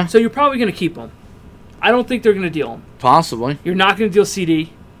 Yeah. So you're probably going to keep him. I don't think they're going to deal him. Possibly. You're not going to deal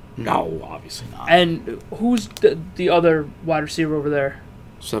CD. No, obviously not. And who's the other wide receiver over there?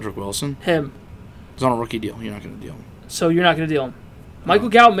 Cedric Wilson. Him. He's on a rookie deal. You're not going to deal him. So you're not going to deal him. Michael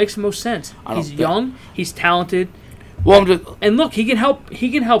Gallup makes the most sense. He's young. He's talented. Well, and look, he can help. He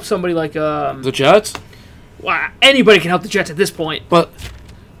can help somebody like the Jets. Well, anybody can help the Jets at this point. But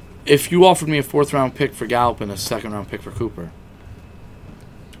if you offered me a 4th-round pick for Gallup and a 2nd-round pick for Cooper,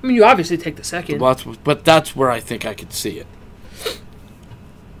 I mean, you obviously take the 2nd. But that's where I think I could see it.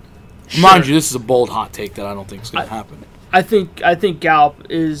 Sure. Mind you, this is a bold hot take that I don't think is going to happen. I think Gallup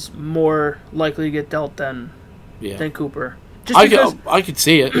is more likely to get dealt than than Cooper. I could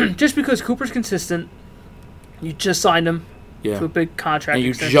see it. Just because Cooper's consistent, you just signed him to a big contract. And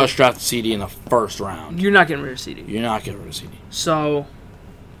you just drafted CD in the first round. You're not getting rid of CD. You're not getting rid of CD. So,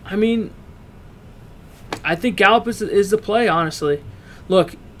 I mean, I think Gallup is the play, honestly.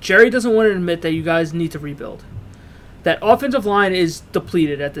 Look, Jerry doesn't want to admit that you guys need to rebuild. That offensive line is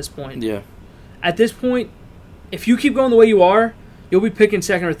depleted at this point. Yeah. At this point, if you keep going the way you are, you'll be picking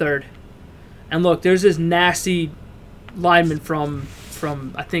second or third. And look, there's this nasty lineman from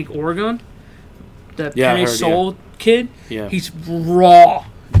I think Oregon, the Penei Sewell kid. Yeah. He's raw.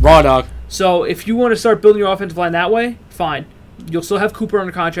 Raw dog. So if you want to start building your offensive line that way, fine. You'll still have Cooper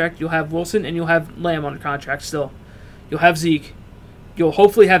under contract. You'll have Wilson, and you'll have Lamb under contract still. You'll have Zeke. You'll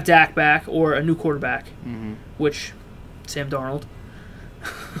hopefully have Dak back or a new quarterback, which Sam Darnold.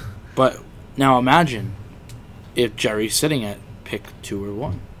 But now imagine if Jerry's sitting at pick 2 or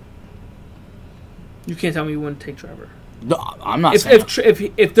 1. You can't tell me you wouldn't take Trevor. No, I'm not saying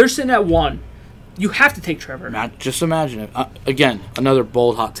if they're sitting at 1, you have to take Trevor. Just imagine it. Again, another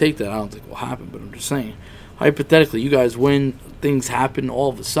bold hot take that I don't think will happen, but I'm just saying. Hypothetically, you guys win, things happen, all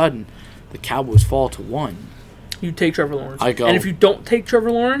of a sudden, the Cowboys fall to 1. You take Trevor Lawrence. I go. And if you don't take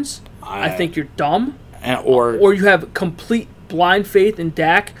Trevor Lawrence, I think you're dumb. Or you have complete blind faith in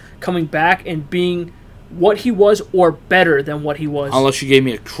Dak coming back and being what he was or better than what he was. Unless you gave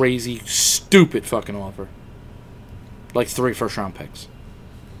me a crazy, stupid fucking offer. Like 3 first-round picks.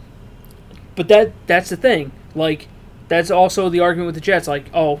 But that's the thing. Like, that's also the argument with the Jets. Like,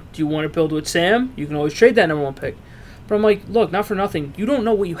 oh, do you want to build with Sam? You can always trade that number 1 pick. But I'm like, look, not for nothing. You don't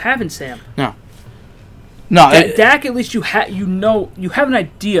know what you have in Sam. No. Dak, at least you have an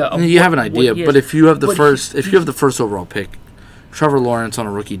idea of you have an idea, but if you have the first overall pick, Trevor Lawrence on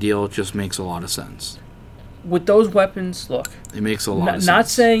a rookie deal just makes a lot of sense. With those weapons, look. It makes a lot of sense. Not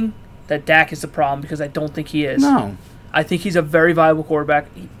saying that Dak is the problem, because I don't think he is. No. I think he's a very valuable quarterback,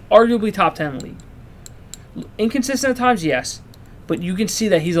 arguably top 10 in the league. Inconsistent at times, yes, but you can see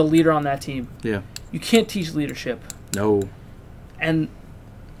that he's a leader on that team. Yeah. You can't teach leadership. No. And,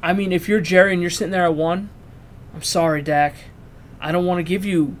 I mean, if you're Jerry and you're sitting there at 1, I'm sorry, Dak. I don't want to give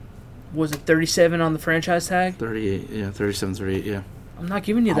you, was it 37 on the franchise tag? 38, yeah, 37, 38, yeah. I'm not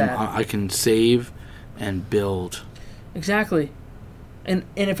giving you that. I can save and build. Exactly. And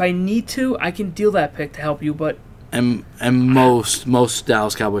if I need to, I can deal that pick to help you, but... And most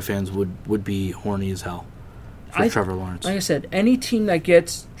Dallas Cowboy fans would be horny as hell for Trevor Lawrence. Like I said, any team that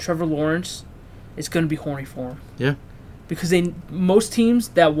gets Trevor Lawrence is going to be horny for him. Yeah. Because most teams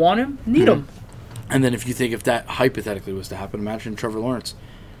that want him need him. And then if that hypothetically was to happen, imagine Trevor Lawrence.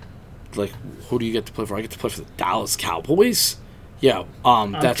 Like, who do you get to play for? I get to play for the Dallas Cowboys? Yeah,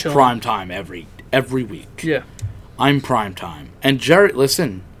 that's chilling. Prime time every week. Yeah. I'm prime time. And Jerry will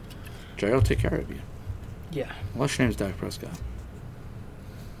take care of you. Yeah. Unless your name's Dak Prescott.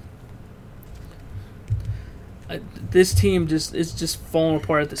 This team is just falling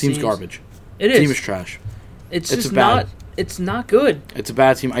apart at the seams. Team's garbage. It is. Team is trash. It's just not. It's not good. It's a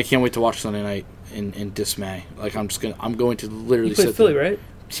bad team. I can't wait to watch Sunday night in dismay. Like I'm going to literally you play sit Philly, there. right?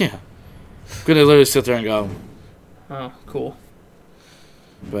 Yeah. I'm going to literally sit there and go. Oh, cool.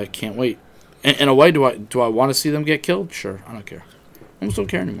 But I can't wait. In a way, do I want to see them get killed? Sure, I don't care. I almost don't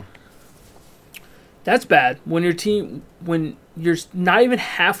care anymore. That's bad when when you're not even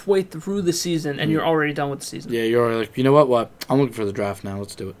halfway through the season and you're already done with the season. Yeah, you're already like, you know what? What? I'm looking for the draft now.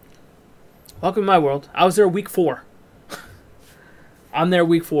 Let's do it. Welcome to my world. I was there week 4. I'm there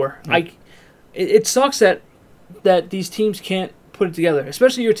week 4. Mm. It sucks that these teams can't put it together,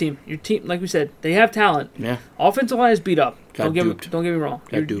 especially your team. Your team, like we said, they have talent. Yeah. Offensive line is beat up. Don't get me wrong.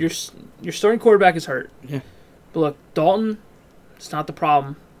 Your starting quarterback is hurt. Yeah. But look, Dalton, it's not the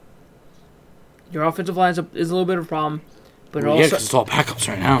problem. Your offensive line is a little bit of a problem, but because it's all backups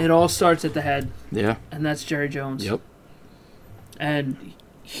right now. It all starts at the head. Yeah. And that's Jerry Jones. Yep. And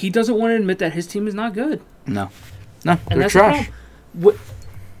he doesn't want to admit that his team is not good. No, and they're that's trash.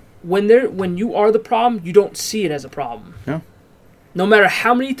 When you are the problem, you don't see it as a problem. No. No matter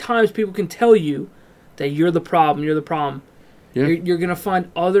how many times people can tell you that you're the problem, yeah. you're going to find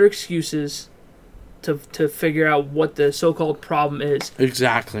other excuses to figure out what the so-called problem is.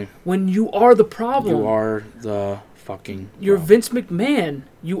 Exactly. When you are the problem. You are the fucking You're problem. Vince McMahon.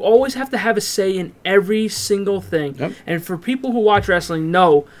 You always have to have a say in every single thing. Yep. And for people who watch wrestling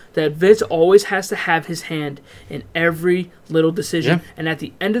know that Vince always has to have his hand in every little decision. Yeah. And at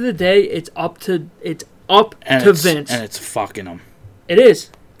the end of the day, it's up to Vince. And it's fucking them. It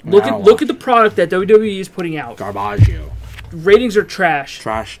is. Look at the product that WWE is putting out. Garbaggio. Ratings are trash.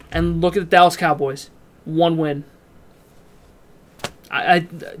 Trashed. And look at the Dallas Cowboys. 1 win.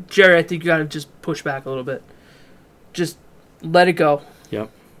 Jerry, I think you got to just push back a little bit. Just let it go. Yep.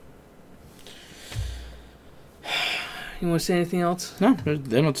 You want to say anything else? No,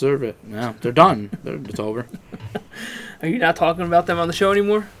 they don't deserve it. No, they're done. It's over. Are you not talking about them on the show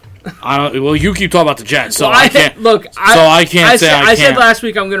anymore? I don't. Well, you keep talking about the Jets, so well, I can't. Look, I can't say I can't. I said last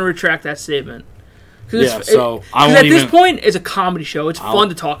week I'm going to retract that statement. Yeah, so I won't at this point, it's a comedy show. It's fun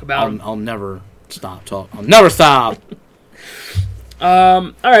to talk about. I'll never stop talking. I'll never stop.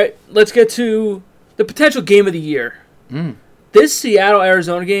 All right, let's get to the potential game of the year. This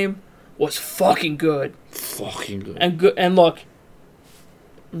Seattle-Arizona game was fucking good. Fucking good. And look,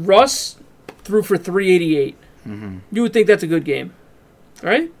 Russ threw for 388. You would think that's a good game,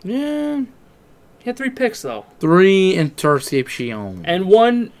 right? Yeah. He had 3 picks, though. 3 interceptions. And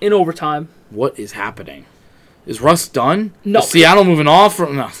 1 in overtime. What is happening? Is Russ done? No. Is Seattle moving off?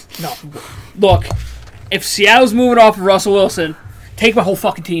 No. Look, if Seattle's moving off of Russell Wilson, take my whole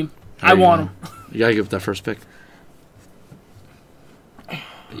fucking team. I want him. You gotta give that first pick.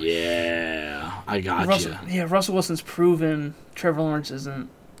 Yeah, I got you. Yeah, Russell Wilson's proven. Trevor Lawrence isn't.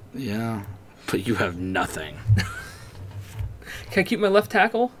 Yeah, but you have nothing. Can I keep my left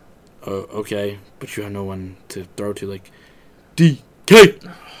tackle? Okay, but you have no one to throw to, like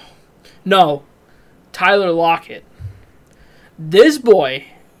DK. No, Tyler Lockett. This boy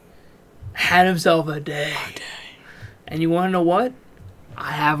had himself a day. And you want to know what?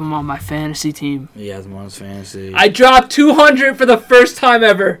 I have him on my fantasy team. He has him on his fantasy. I dropped 200 for the first time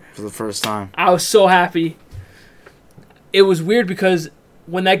ever. For the first time. I was so happy. It was weird because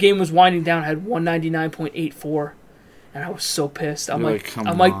when that game was winding down, I had 199.84. And I was so pissed. I'm like,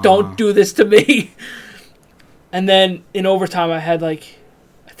 don't do this to me. And then in overtime, I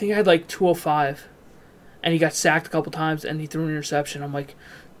think I had 205. And he got sacked a couple times, and he threw an interception. I'm like,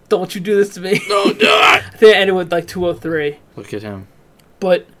 don't you do this to me. Don't do it. I think it ended with 203. Look at him.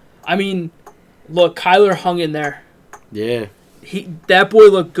 But, I mean, look, Kyler hung in there. Yeah. That boy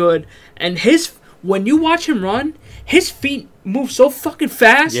looked good. And when you watch him run, his feet move so fucking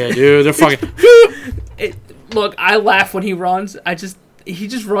fast. Yeah, dude, they're fucking... Look, I laugh when he runs. He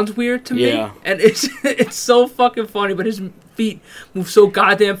just runs weird to me. Yeah. And it's so fucking funny, but his feet move so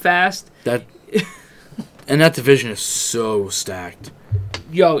goddamn fast. And that division is so stacked.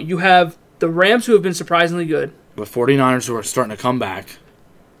 Yo, you have the Rams, who have been surprisingly good. The 49ers, who are starting to come back.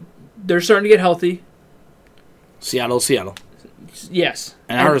 They're starting to get healthy. Seattle. Yes.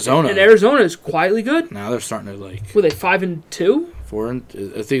 And Arizona. And Arizona is quietly good. Now they're starting to Were they 5-2?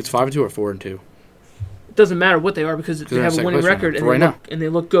 I think it's 5-2 or 4-2. It doesn't matter what they are because they have a winning record and they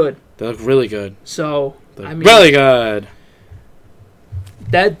look good. They look really good. So really good.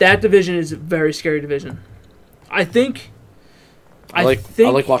 That division is a very scary division. I like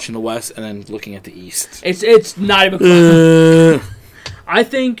watching the West and then looking at the East. It's not even close. I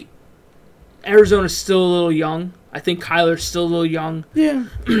think Arizona's still a little young. I think Kyler's still a little young. Yeah.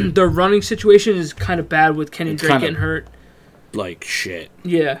 Their running situation is kind of bad with Kenny Drake getting hurt. Like shit.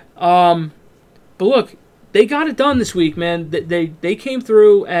 Yeah. But look, they got it done this week, man. They came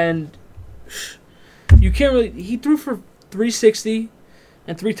through, and you can't really... He threw for 360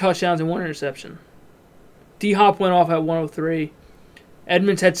 and 3 touchdowns and 1 interception. D-Hop went off at 103.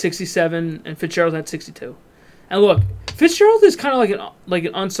 Edmonds had 67, and Fitzgerald had 62. And look, Fitzgerald is kind of like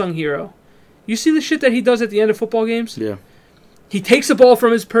an unsung hero. You see the shit that he does at the end of football games? Yeah. He takes the ball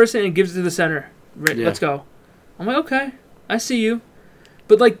from his person and gives it to the center. Let's go. I'm like, okay, I see you.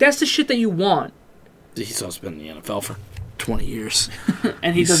 But, that's the shit that you want. He's also been in the NFL for 20 years.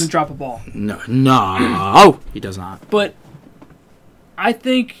 And he doesn't drop a ball. No, he does not. But I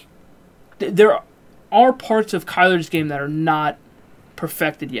think there are parts of Kyler's game that are not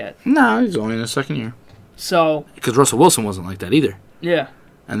perfected yet. No, he's only in his second year. So... Because Russell Wilson wasn't like that either. Yeah.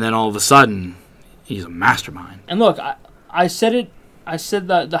 And then all of a sudden, he's a mastermind. And look, I said it. I said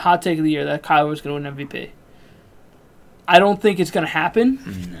the hot take of the year that Kyler was going to win MVP. I don't think it's going to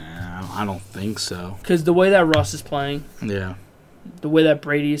happen. No, I don't think so. Because the way that Russ is playing. Yeah. The way that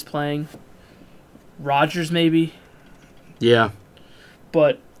Brady is playing. Rodgers, maybe. Yeah.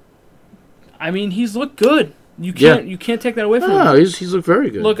 But, I mean, he's looked good. You can't take that away from him. No, he's looked very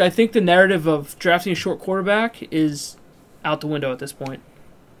good. Look, I think the narrative of drafting a short quarterback is out the window at this point.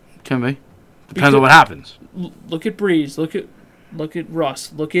 Can be. Depends on what happens. Look at Breeze. Look at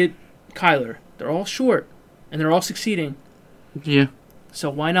Russ. Look at Kyler. They're all short, and they're all succeeding. Yeah.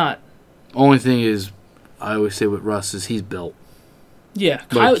 So why not? Only thing is, I always say with Russ is he's built. Yeah,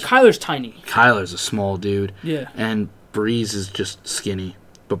 Kyler's tiny. Kyler's a small dude. Yeah. And Breeze is just skinny.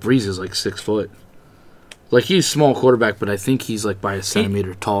 But Breeze is 6 foot. He's a small quarterback, but I think he's by a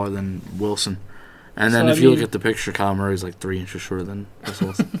centimeter taller than Wilson. And then if you look at the picture, Kyle Murray's 3 inches shorter than Russell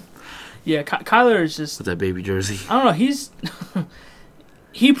Wilson. Yeah, Kyler is just... With that baby jersey. I don't know, he's...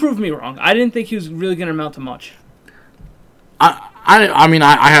 he proved me wrong. I didn't think he was really going to amount to much. I mean,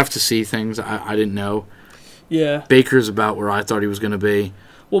 I have to see things. I didn't know. Yeah. Baker's about where I thought he was going to be.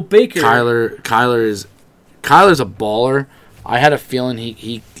 Well, Baker... Kyler's a baller. I had a feeling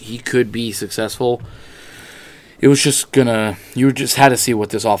he could be successful. It was just gonna... You just had to see what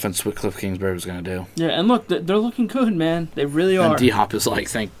this offense with Cliff Kingsbury was going to do. Yeah, and look, they're looking good, man. They really are. And D-Hop is like,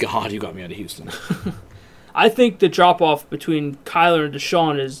 thank God you got me out of Houston. I think the drop-off between Kyler and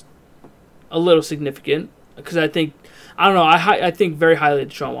Deshaun is a little significant. Because I think... I don't know. I think very highly of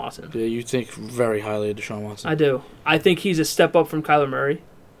Deshaun Watson. Yeah, you think very highly of Deshaun Watson. I do. I think he's a step up from Kyler Murray.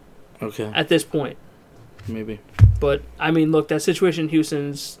 Okay. At this point. Maybe. But, I mean, look, that situation in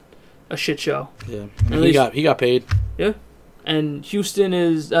Houston's a shit show. Yeah. I mean, he got paid. Yeah. And Houston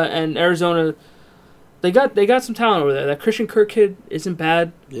is... and Arizona... They got some talent over there. That Christian Kirk kid isn't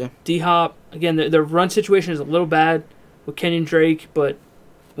bad. Yeah. D-Hop. Again, their run situation is a little bad with Kenyon Drake. But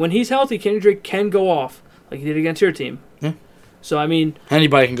when he's healthy, Kenyon Drake can go off. Like he did against your team. Yeah. So, I mean...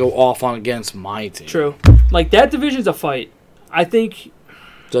 Anybody can go off on against my team. True. Like, that division's a fight. I think...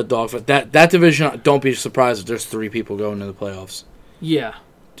 The dogfight. That division, don't be surprised if there's 3 people going to the playoffs. Yeah.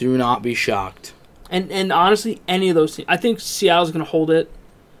 Do not be shocked. And honestly, any of those teams... I think Seattle's going to hold it.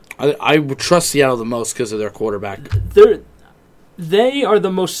 I would trust Seattle the most because of their quarterback. They are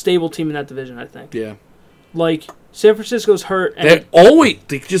the most stable team in that division, I think. Yeah. Like, San Francisco's hurt. And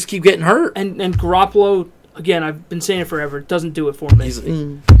they just keep getting hurt. And Garoppolo... Again, I've been saying it forever. It doesn't do it for me.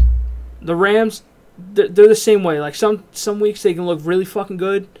 The Rams, they're the same way. Like some weeks they can look really fucking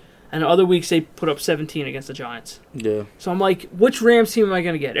good, and other weeks they put up 17 against the Giants. Yeah. So I'm like, which Rams team am I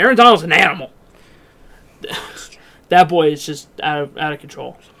going to get? Aaron Donald's an animal. That boy is just out of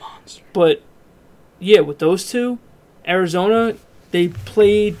control. He's a monster. But yeah, with those two, Arizona, they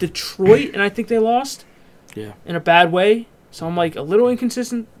played Detroit, and I think they lost. Yeah. In a bad way. So I'm like a little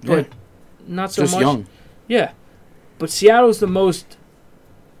inconsistent, but not so just much. Young. Yeah, but Seattle's the most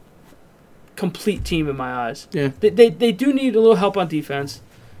complete team in my eyes. Yeah, they do need a little help on defense.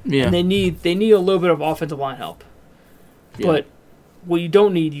 Yeah, and they need a little bit of offensive line help. Yeah. But what you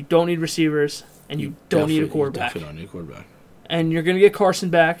don't need receivers, and you don't need a quarterback. You definitely don't need a quarterback. And you're gonna get Carson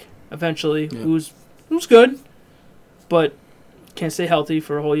back eventually, who's good, but can't stay healthy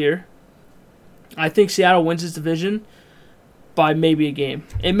for a whole year. I think Seattle wins this division by maybe a game.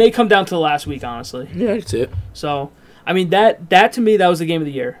 It may come down to the last week, honestly. Yeah, that's it. So, I mean, that to me, that was the game of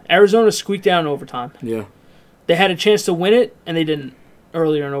the year. Arizona squeaked down in overtime. Yeah. They had a chance to win it, and they didn't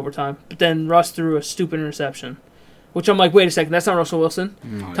earlier in overtime. But then Russ threw a stupid interception, which I'm like, wait a second, that's not Russell Wilson.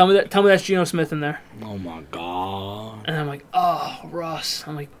 No. Tell me that's Geno Smith in there. Oh, my God. And I'm like, oh, Russ.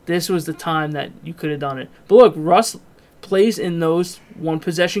 I'm like, this was the time that you could have done it. But look, Russ plays in those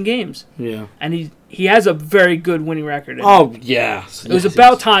one-possession games. Yeah. And he has a very good winning record. Oh, yeah. It was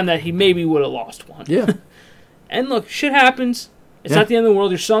about time that he maybe would have lost one. Yeah. And look, shit happens. It's not the end of the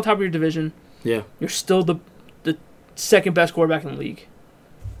world. You're still on top of your division. Yeah. You're still the second-best quarterback in the league.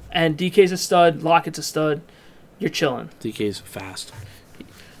 And DK's a stud. Lockett's a stud. You're chilling. DK's fast.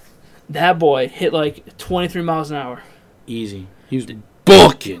 That boy hit like 23 miles an hour. Easy. He was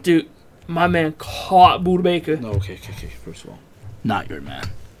booking. Dude. My man caught Buda Baker. No, okay. First of all, not your man.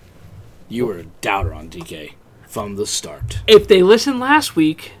 You were a doubter on DK from the start. If they listened last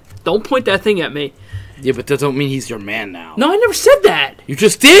week, don't point that thing at me. Yeah, but that don't mean he's your man now. No, I never said that. You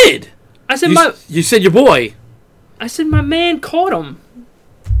just did. I said You said your boy. I said my man caught him.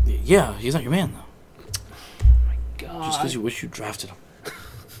 Yeah, he's not your man though. Oh my God. Just because you wish you drafted him.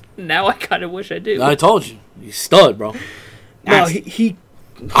 Now I kind of wish I do. I told you, he's stud, bro. No, he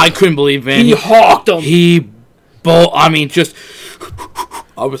I couldn't believe, man. He hawked him. Just...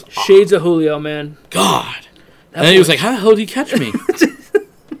 I was... Shades of Julio, man. God. And then he was like, how the hell did he catch me?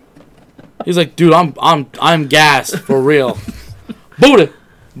 He's like, dude, I'm gassed, for real. Buddha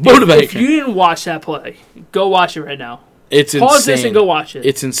Baker. If you didn't watch that play, go watch it right now. It's insane. Pause this and go watch it.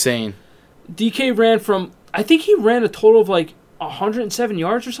 It's insane. DK ran from... I think he ran a total of like 107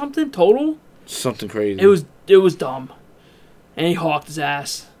 yards or something, total. Something crazy. It was dumb. And he hawked his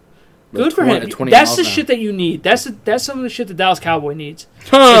ass. Good for him. 20 That's the shit that you need. That's some of the shit the Dallas Cowboy needs.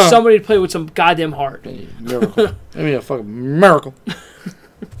 Is somebody to play with some goddamn heart. Miracle. I mean, a fucking miracle.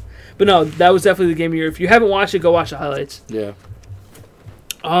 But no, that was definitely the game of the year. If you haven't watched it, go watch the highlights. Yeah.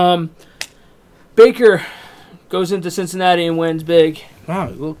 Baker goes into Cincinnati and wins big. Wow,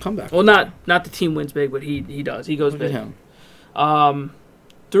 a little comeback. Well, not the team wins big, but he does. He goes big.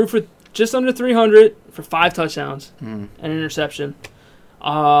 Threw for just under 300 for 5 touchdowns and an interception.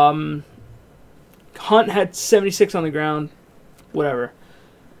 Hunt had 76 on the ground. Whatever.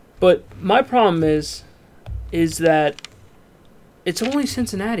 But my problem is that it's only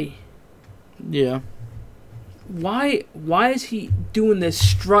Cincinnati. Yeah. Why is he doing this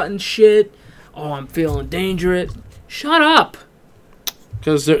strutting shit? Oh, I'm feeling dangerous. Shut up.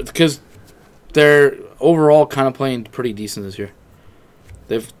 Because they're overall kind of playing pretty decent this year.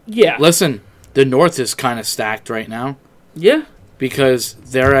 Listen, the North is kind of stacked right now. Yeah. Because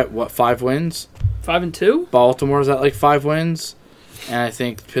they're at 5 wins? 5-2. Baltimore's at 5 wins, and I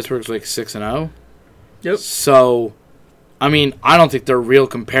think Pittsburgh's 6-0. Yep. So, I mean, I don't think they're real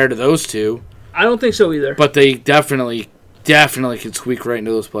compared to those two. I don't think so either. But they definitely could squeak right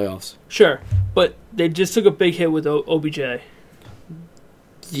into those playoffs. Sure, but they just took a big hit with OBJ.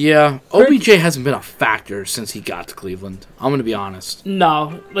 Yeah, OBJ hasn't been a factor since he got to Cleveland. I'm going to be honest.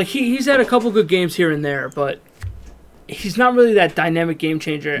 No, he's had a couple good games here and there, but he's not really that dynamic game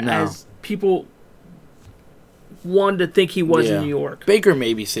changer as people wanted to think he was in New York. Baker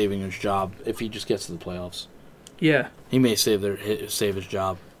may be saving his job if he just gets to the playoffs. Yeah. He may save his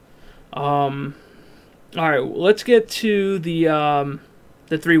job. All right, let's get to the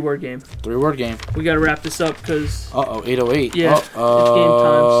 3-word game. 3-word game. We got to wrap this up because 8:08. Yeah, it's game time.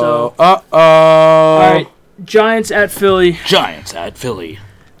 So all right, Giants at Philly.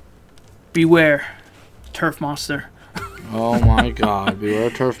 Beware, turf monster. Oh my God! Beware,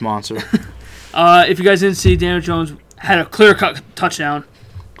 turf monster. If you guys didn't see, Daniel Jones had a clear-cut touchdown.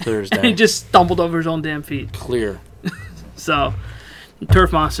 Clear as day. And he just stumbled over his own damn feet. Clear. So,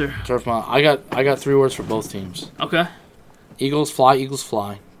 turf monster. Turf monster. I got 3 words for both teams. Okay. Eagles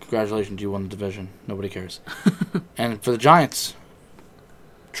fly. Congratulations, you won the division. Nobody cares. And for the Giants,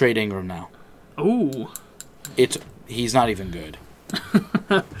 trade Ingram now. Ooh. He's not even good.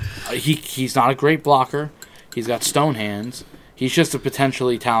 He's not a great blocker. He's got stone hands. He's just a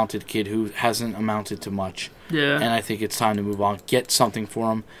potentially talented kid who hasn't amounted to much. Yeah. And I think it's time to move on. Get something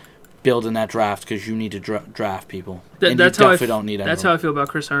for him. Build in that draft because you need to draft people. And that's you how definitely don't need anyone. That's how I feel about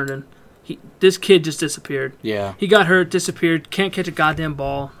Chris Herndon. This kid just disappeared. Yeah. He got hurt, disappeared, can't catch a goddamn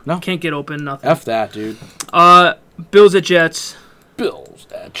ball. No. Can't get open, nothing. F that, dude. Bills at Jets.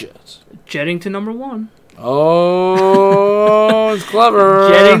 Jetting to number 1. Oh, it's clever.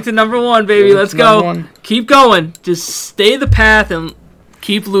 Getting to number 1, baby. Let's go. Keep going. Just stay the path and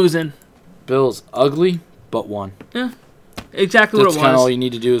keep losing. Bills, ugly, but won. Yeah. Exactly what it was. That's kind of all you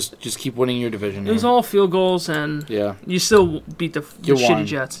need to do is just keep winning your division. It was all field goals, and you still beat the shitty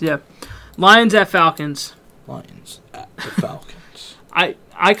Jets. Yeah. Lions at Falcons. I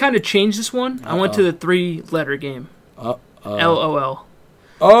kind of changed this one. I went to the 3-letter game. LOL.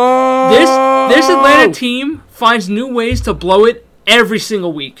 Oh! This Atlanta team finds new ways to blow it every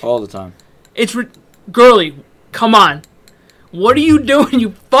single week. All the time. It's Gurley, come on. What are you doing,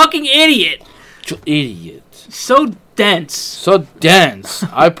 you fucking idiot? You idiot. So dense.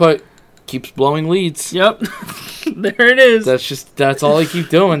 I put keeps blowing leads. Yep. There it is. That's all I keep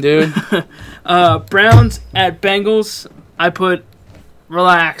doing, dude. Browns at Bengals. I put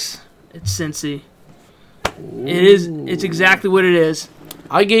relax. It's Cincy. Ooh. It's exactly what it is.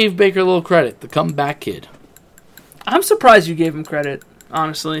 I gave Baker a little credit, the comeback kid. I'm surprised you gave him credit,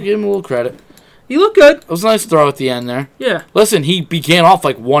 honestly. I gave him a little credit. He looked good. It was a nice throw at the end there. Yeah. Listen, he began off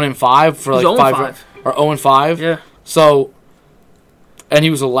 1-5 for 5 or 0-5. Yeah. So, and he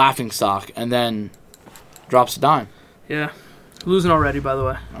was a laughing stock, and then drops a dime. Yeah. Losing already, by the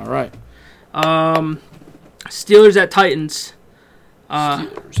way. All right. Steelers at Titans.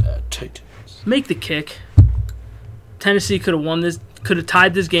 Make the kick. Tennessee could have won this. Could have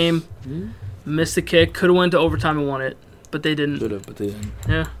tied this game. Missed the kick. Could have went to overtime and won it, but they didn't. Could have, but they didn't.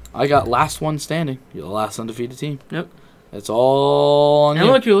 Yeah. I got last one standing. You're the last undefeated team. Yep. That's all on you.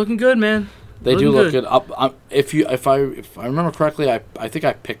 And look, you're looking good, man. They do look good. If I remember correctly, I think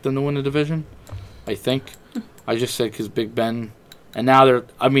I picked them to win the division. I think. I just said because Big Ben, and now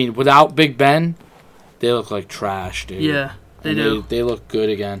without Big Ben, they look like trash, dude. Yeah, they do. They look good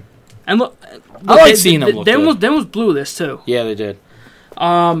again. And look, I like seeing them look good. Them was blew this too. Yeah, they did.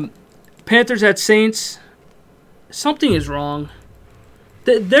 Panthers at Saints. Something is wrong.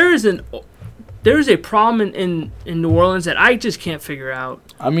 There is a problem in New Orleans that I just can't figure out.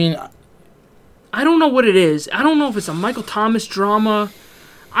 I mean, I don't know what it is. I don't know if it's a Michael Thomas drama.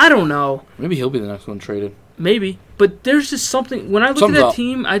 I don't know. Maybe he'll be the next one traded. Maybe. But there's just something. When I look at that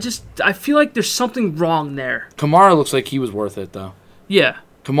team, I feel like there's something wrong there. Kamara looks like he was worth it, though. Yeah.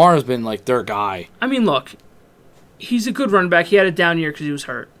 Kamara's been, their guy. I mean, look. He's a good running back. He had a down year because he was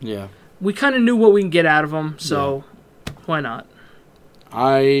hurt. Yeah. We kind of knew what we can get out of him, so why not?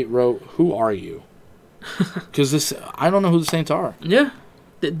 I wrote, who are you? Because I don't know who the Saints are. Yeah.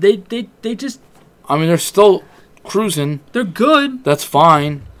 They just... I mean, they're still cruising. They're good. That's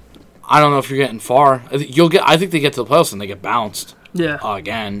fine. I don't know if you're getting far. I think they get to the playoffs and they get bounced. Yeah.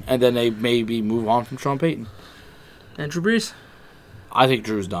 Again, and then they maybe move on from Sean Payton. And Drew Brees? I think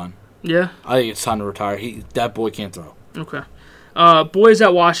Drew's done. Yeah. I think it's time to retire. That boy can't throw. Okay. Boys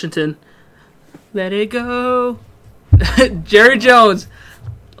at Washington. Let it go. Jerry Jones.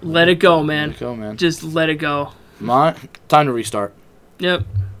 Let it go, man. Let it go, man. Just let it go. Time to restart. Yep.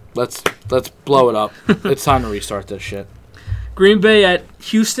 Let's blow it up. It's time to restart this shit. Green Bay at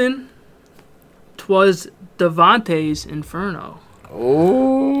Houston. 'Twas Davante's Inferno.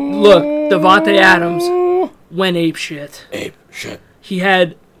 Oh. Look, Davante Adams went ape shit. Ape shit. He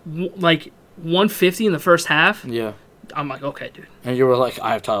had like 150 in the first half. Yeah. I'm like, okay, dude. And you were like,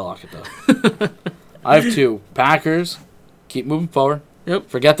 I have Tyler Lockett, though. I have 2. Packers, keep moving forward. Yep.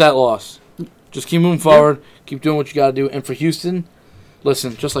 Forget that loss. Just keep moving forward. Yep. Keep doing what you got to do. And for Houston,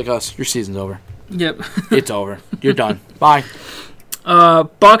 listen, just like us, your season's over. Yep. It's over. You're done. Bye.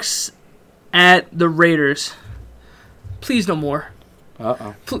 Bucks at the Raiders. Please, no more.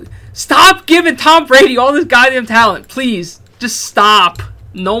 Uh-oh. Stop giving Tom Brady all this goddamn talent. Please. Just stop.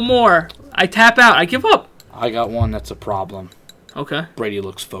 No more. I tap out. I give up. I got one that's a problem. Okay. Brady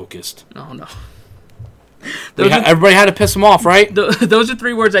looks focused. Oh, no. Everybody had to piss him off, right? Those are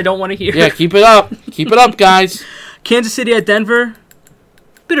 3 words I don't want to hear. Yeah, keep it up. Keep it up, guys. Kansas City at Denver.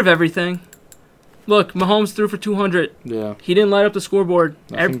 Bit of everything. Look, Mahomes threw for 200. Yeah. He didn't light up the scoreboard.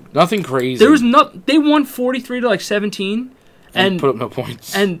 Nothing crazy. There was They won 43 to 17. And put up no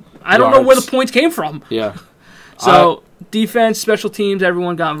points. And I don't know where the points came from. Yeah. So, defense, special teams,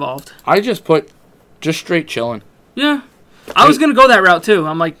 everyone got involved. I just put straight chilling. Yeah. I was going to go that route, too.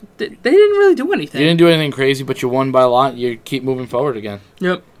 I'm like, they didn't really do anything. You didn't do anything crazy, but you won by a lot. You keep moving forward again.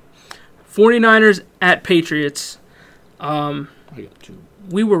 Yep. 49ers at Patriots. I got 2.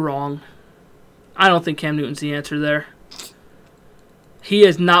 We were wrong. I don't think Cam Newton's the answer there. He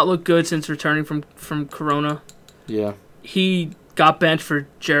has not looked good since returning from Corona. Yeah. He got benched for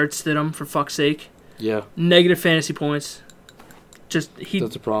Jarrett Stidham, for fuck's sake. Yeah. Negative fantasy points.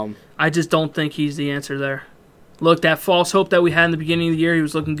 That's a problem. I just don't think he's the answer there. Look, that false hope that we had in the beginning of the year, he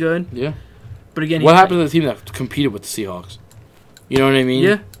was looking good. Yeah. But again, what happened to the team that competed with the Seahawks? You know what I mean?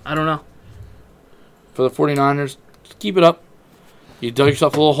 Yeah, I don't know. For the 49ers, just keep it up. You dug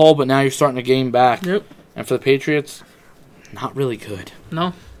yourself a little hole, but now you're starting to gain back. Yep. And for the Patriots, not really good.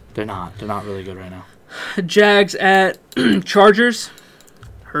 No. They're not. They're not really good right now. Jags at Chargers.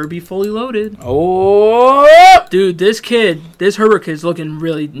 Herbie fully loaded. Oh! Dude, this Herbert kid's looking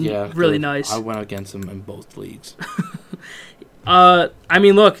really nice. I went against him in both leagues. I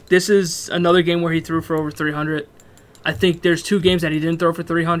mean, look, this is another game where he threw for over 300. I think there's 2 games that he didn't throw for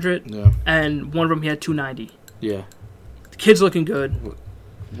 300. Yeah. And one of them he had 290. Yeah. The kid's looking good.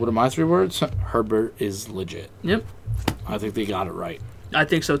 What are my 3 words? Herbert is legit. Yep. I think they got it right. I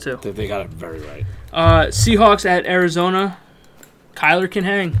think so, too. I think they got it very right. Seahawks at Arizona. Kyler can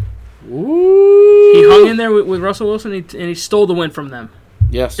hang. Ooh. He hung in there with Russell Wilson, and he stole the win from them.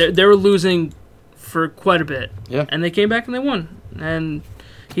 Yes. They were losing for quite a bit. Yeah. And they came back and they won. And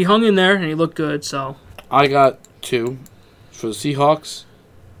he hung in there, and he looked good, so. I got 2. For the Seahawks,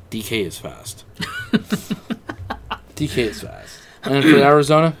 DK is fast. DK is fast. And for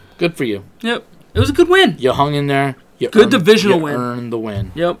Arizona, good for you. Yep. It was a good win. You hung in there. Good divisional win. You earned the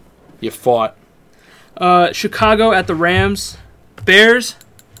win. Yep. You fought. Chicago at the Rams. Bears,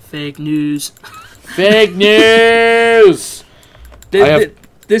 fake news. Fake news!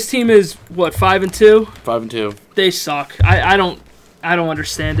 This team is, what, 5-2? 5-2. They suck. I don't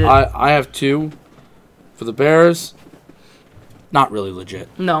understand it. I have 2. For the Bears, not really legit.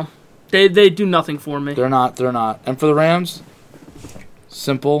 No. They do nothing for me. They're not. And for the Rams,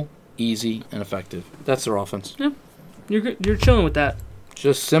 simple, easy, and effective. That's their offense. Yeah. You're chilling with that.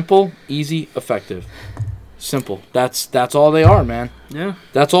 Just simple, easy, effective. Simple. That's all they are, man. Yeah.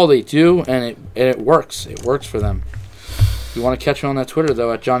 That's all they do, and it works. It works for them. If you want to catch me on that Twitter,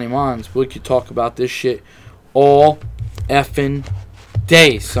 though, at Johnny Mons, we could talk about this shit all effing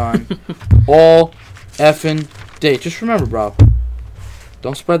day, son. All effing day. Just remember, bro.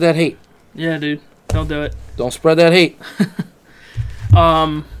 Don't spread that hate. Yeah, dude. Don't do it. Don't spread that hate.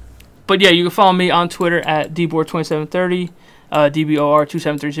 But yeah, you can follow me on Twitter at dbor2730,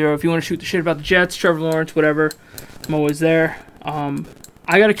 dbor2730. If you want to shoot the shit about the Jets, Trevor Lawrence, whatever, I'm always there. I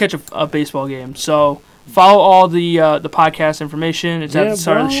got to catch a baseball game, so follow all the podcast information. It's at the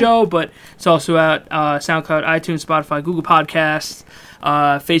start of the show, but it's also at SoundCloud, iTunes, Spotify, Google Podcasts,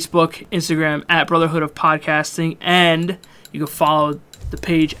 Facebook, Instagram, at Brotherhood of Podcasting, and you can follow the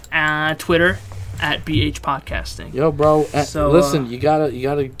page on Twitter at BH Podcasting. Yo, bro. So, listen, you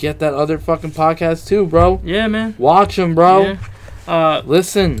gotta get that other fucking podcast too, bro. Yeah, man. Watch them, bro.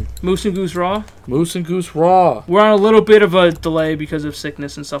 Listen. Moose and Goose Raw. Moose and Goose Raw. We're on a little bit of a delay because of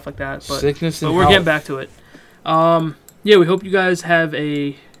sickness and stuff like that. But, but we're getting back to it. Yeah, we hope you guys have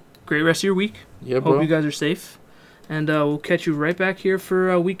a great rest of your week. Yeah, bro. Hope you guys are safe. And we'll catch you right back here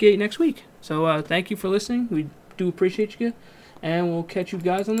for Week 8 next week. So thank you for listening. We do appreciate you. And we'll catch you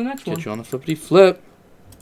guys on the next one. Catch you on the flippity flip.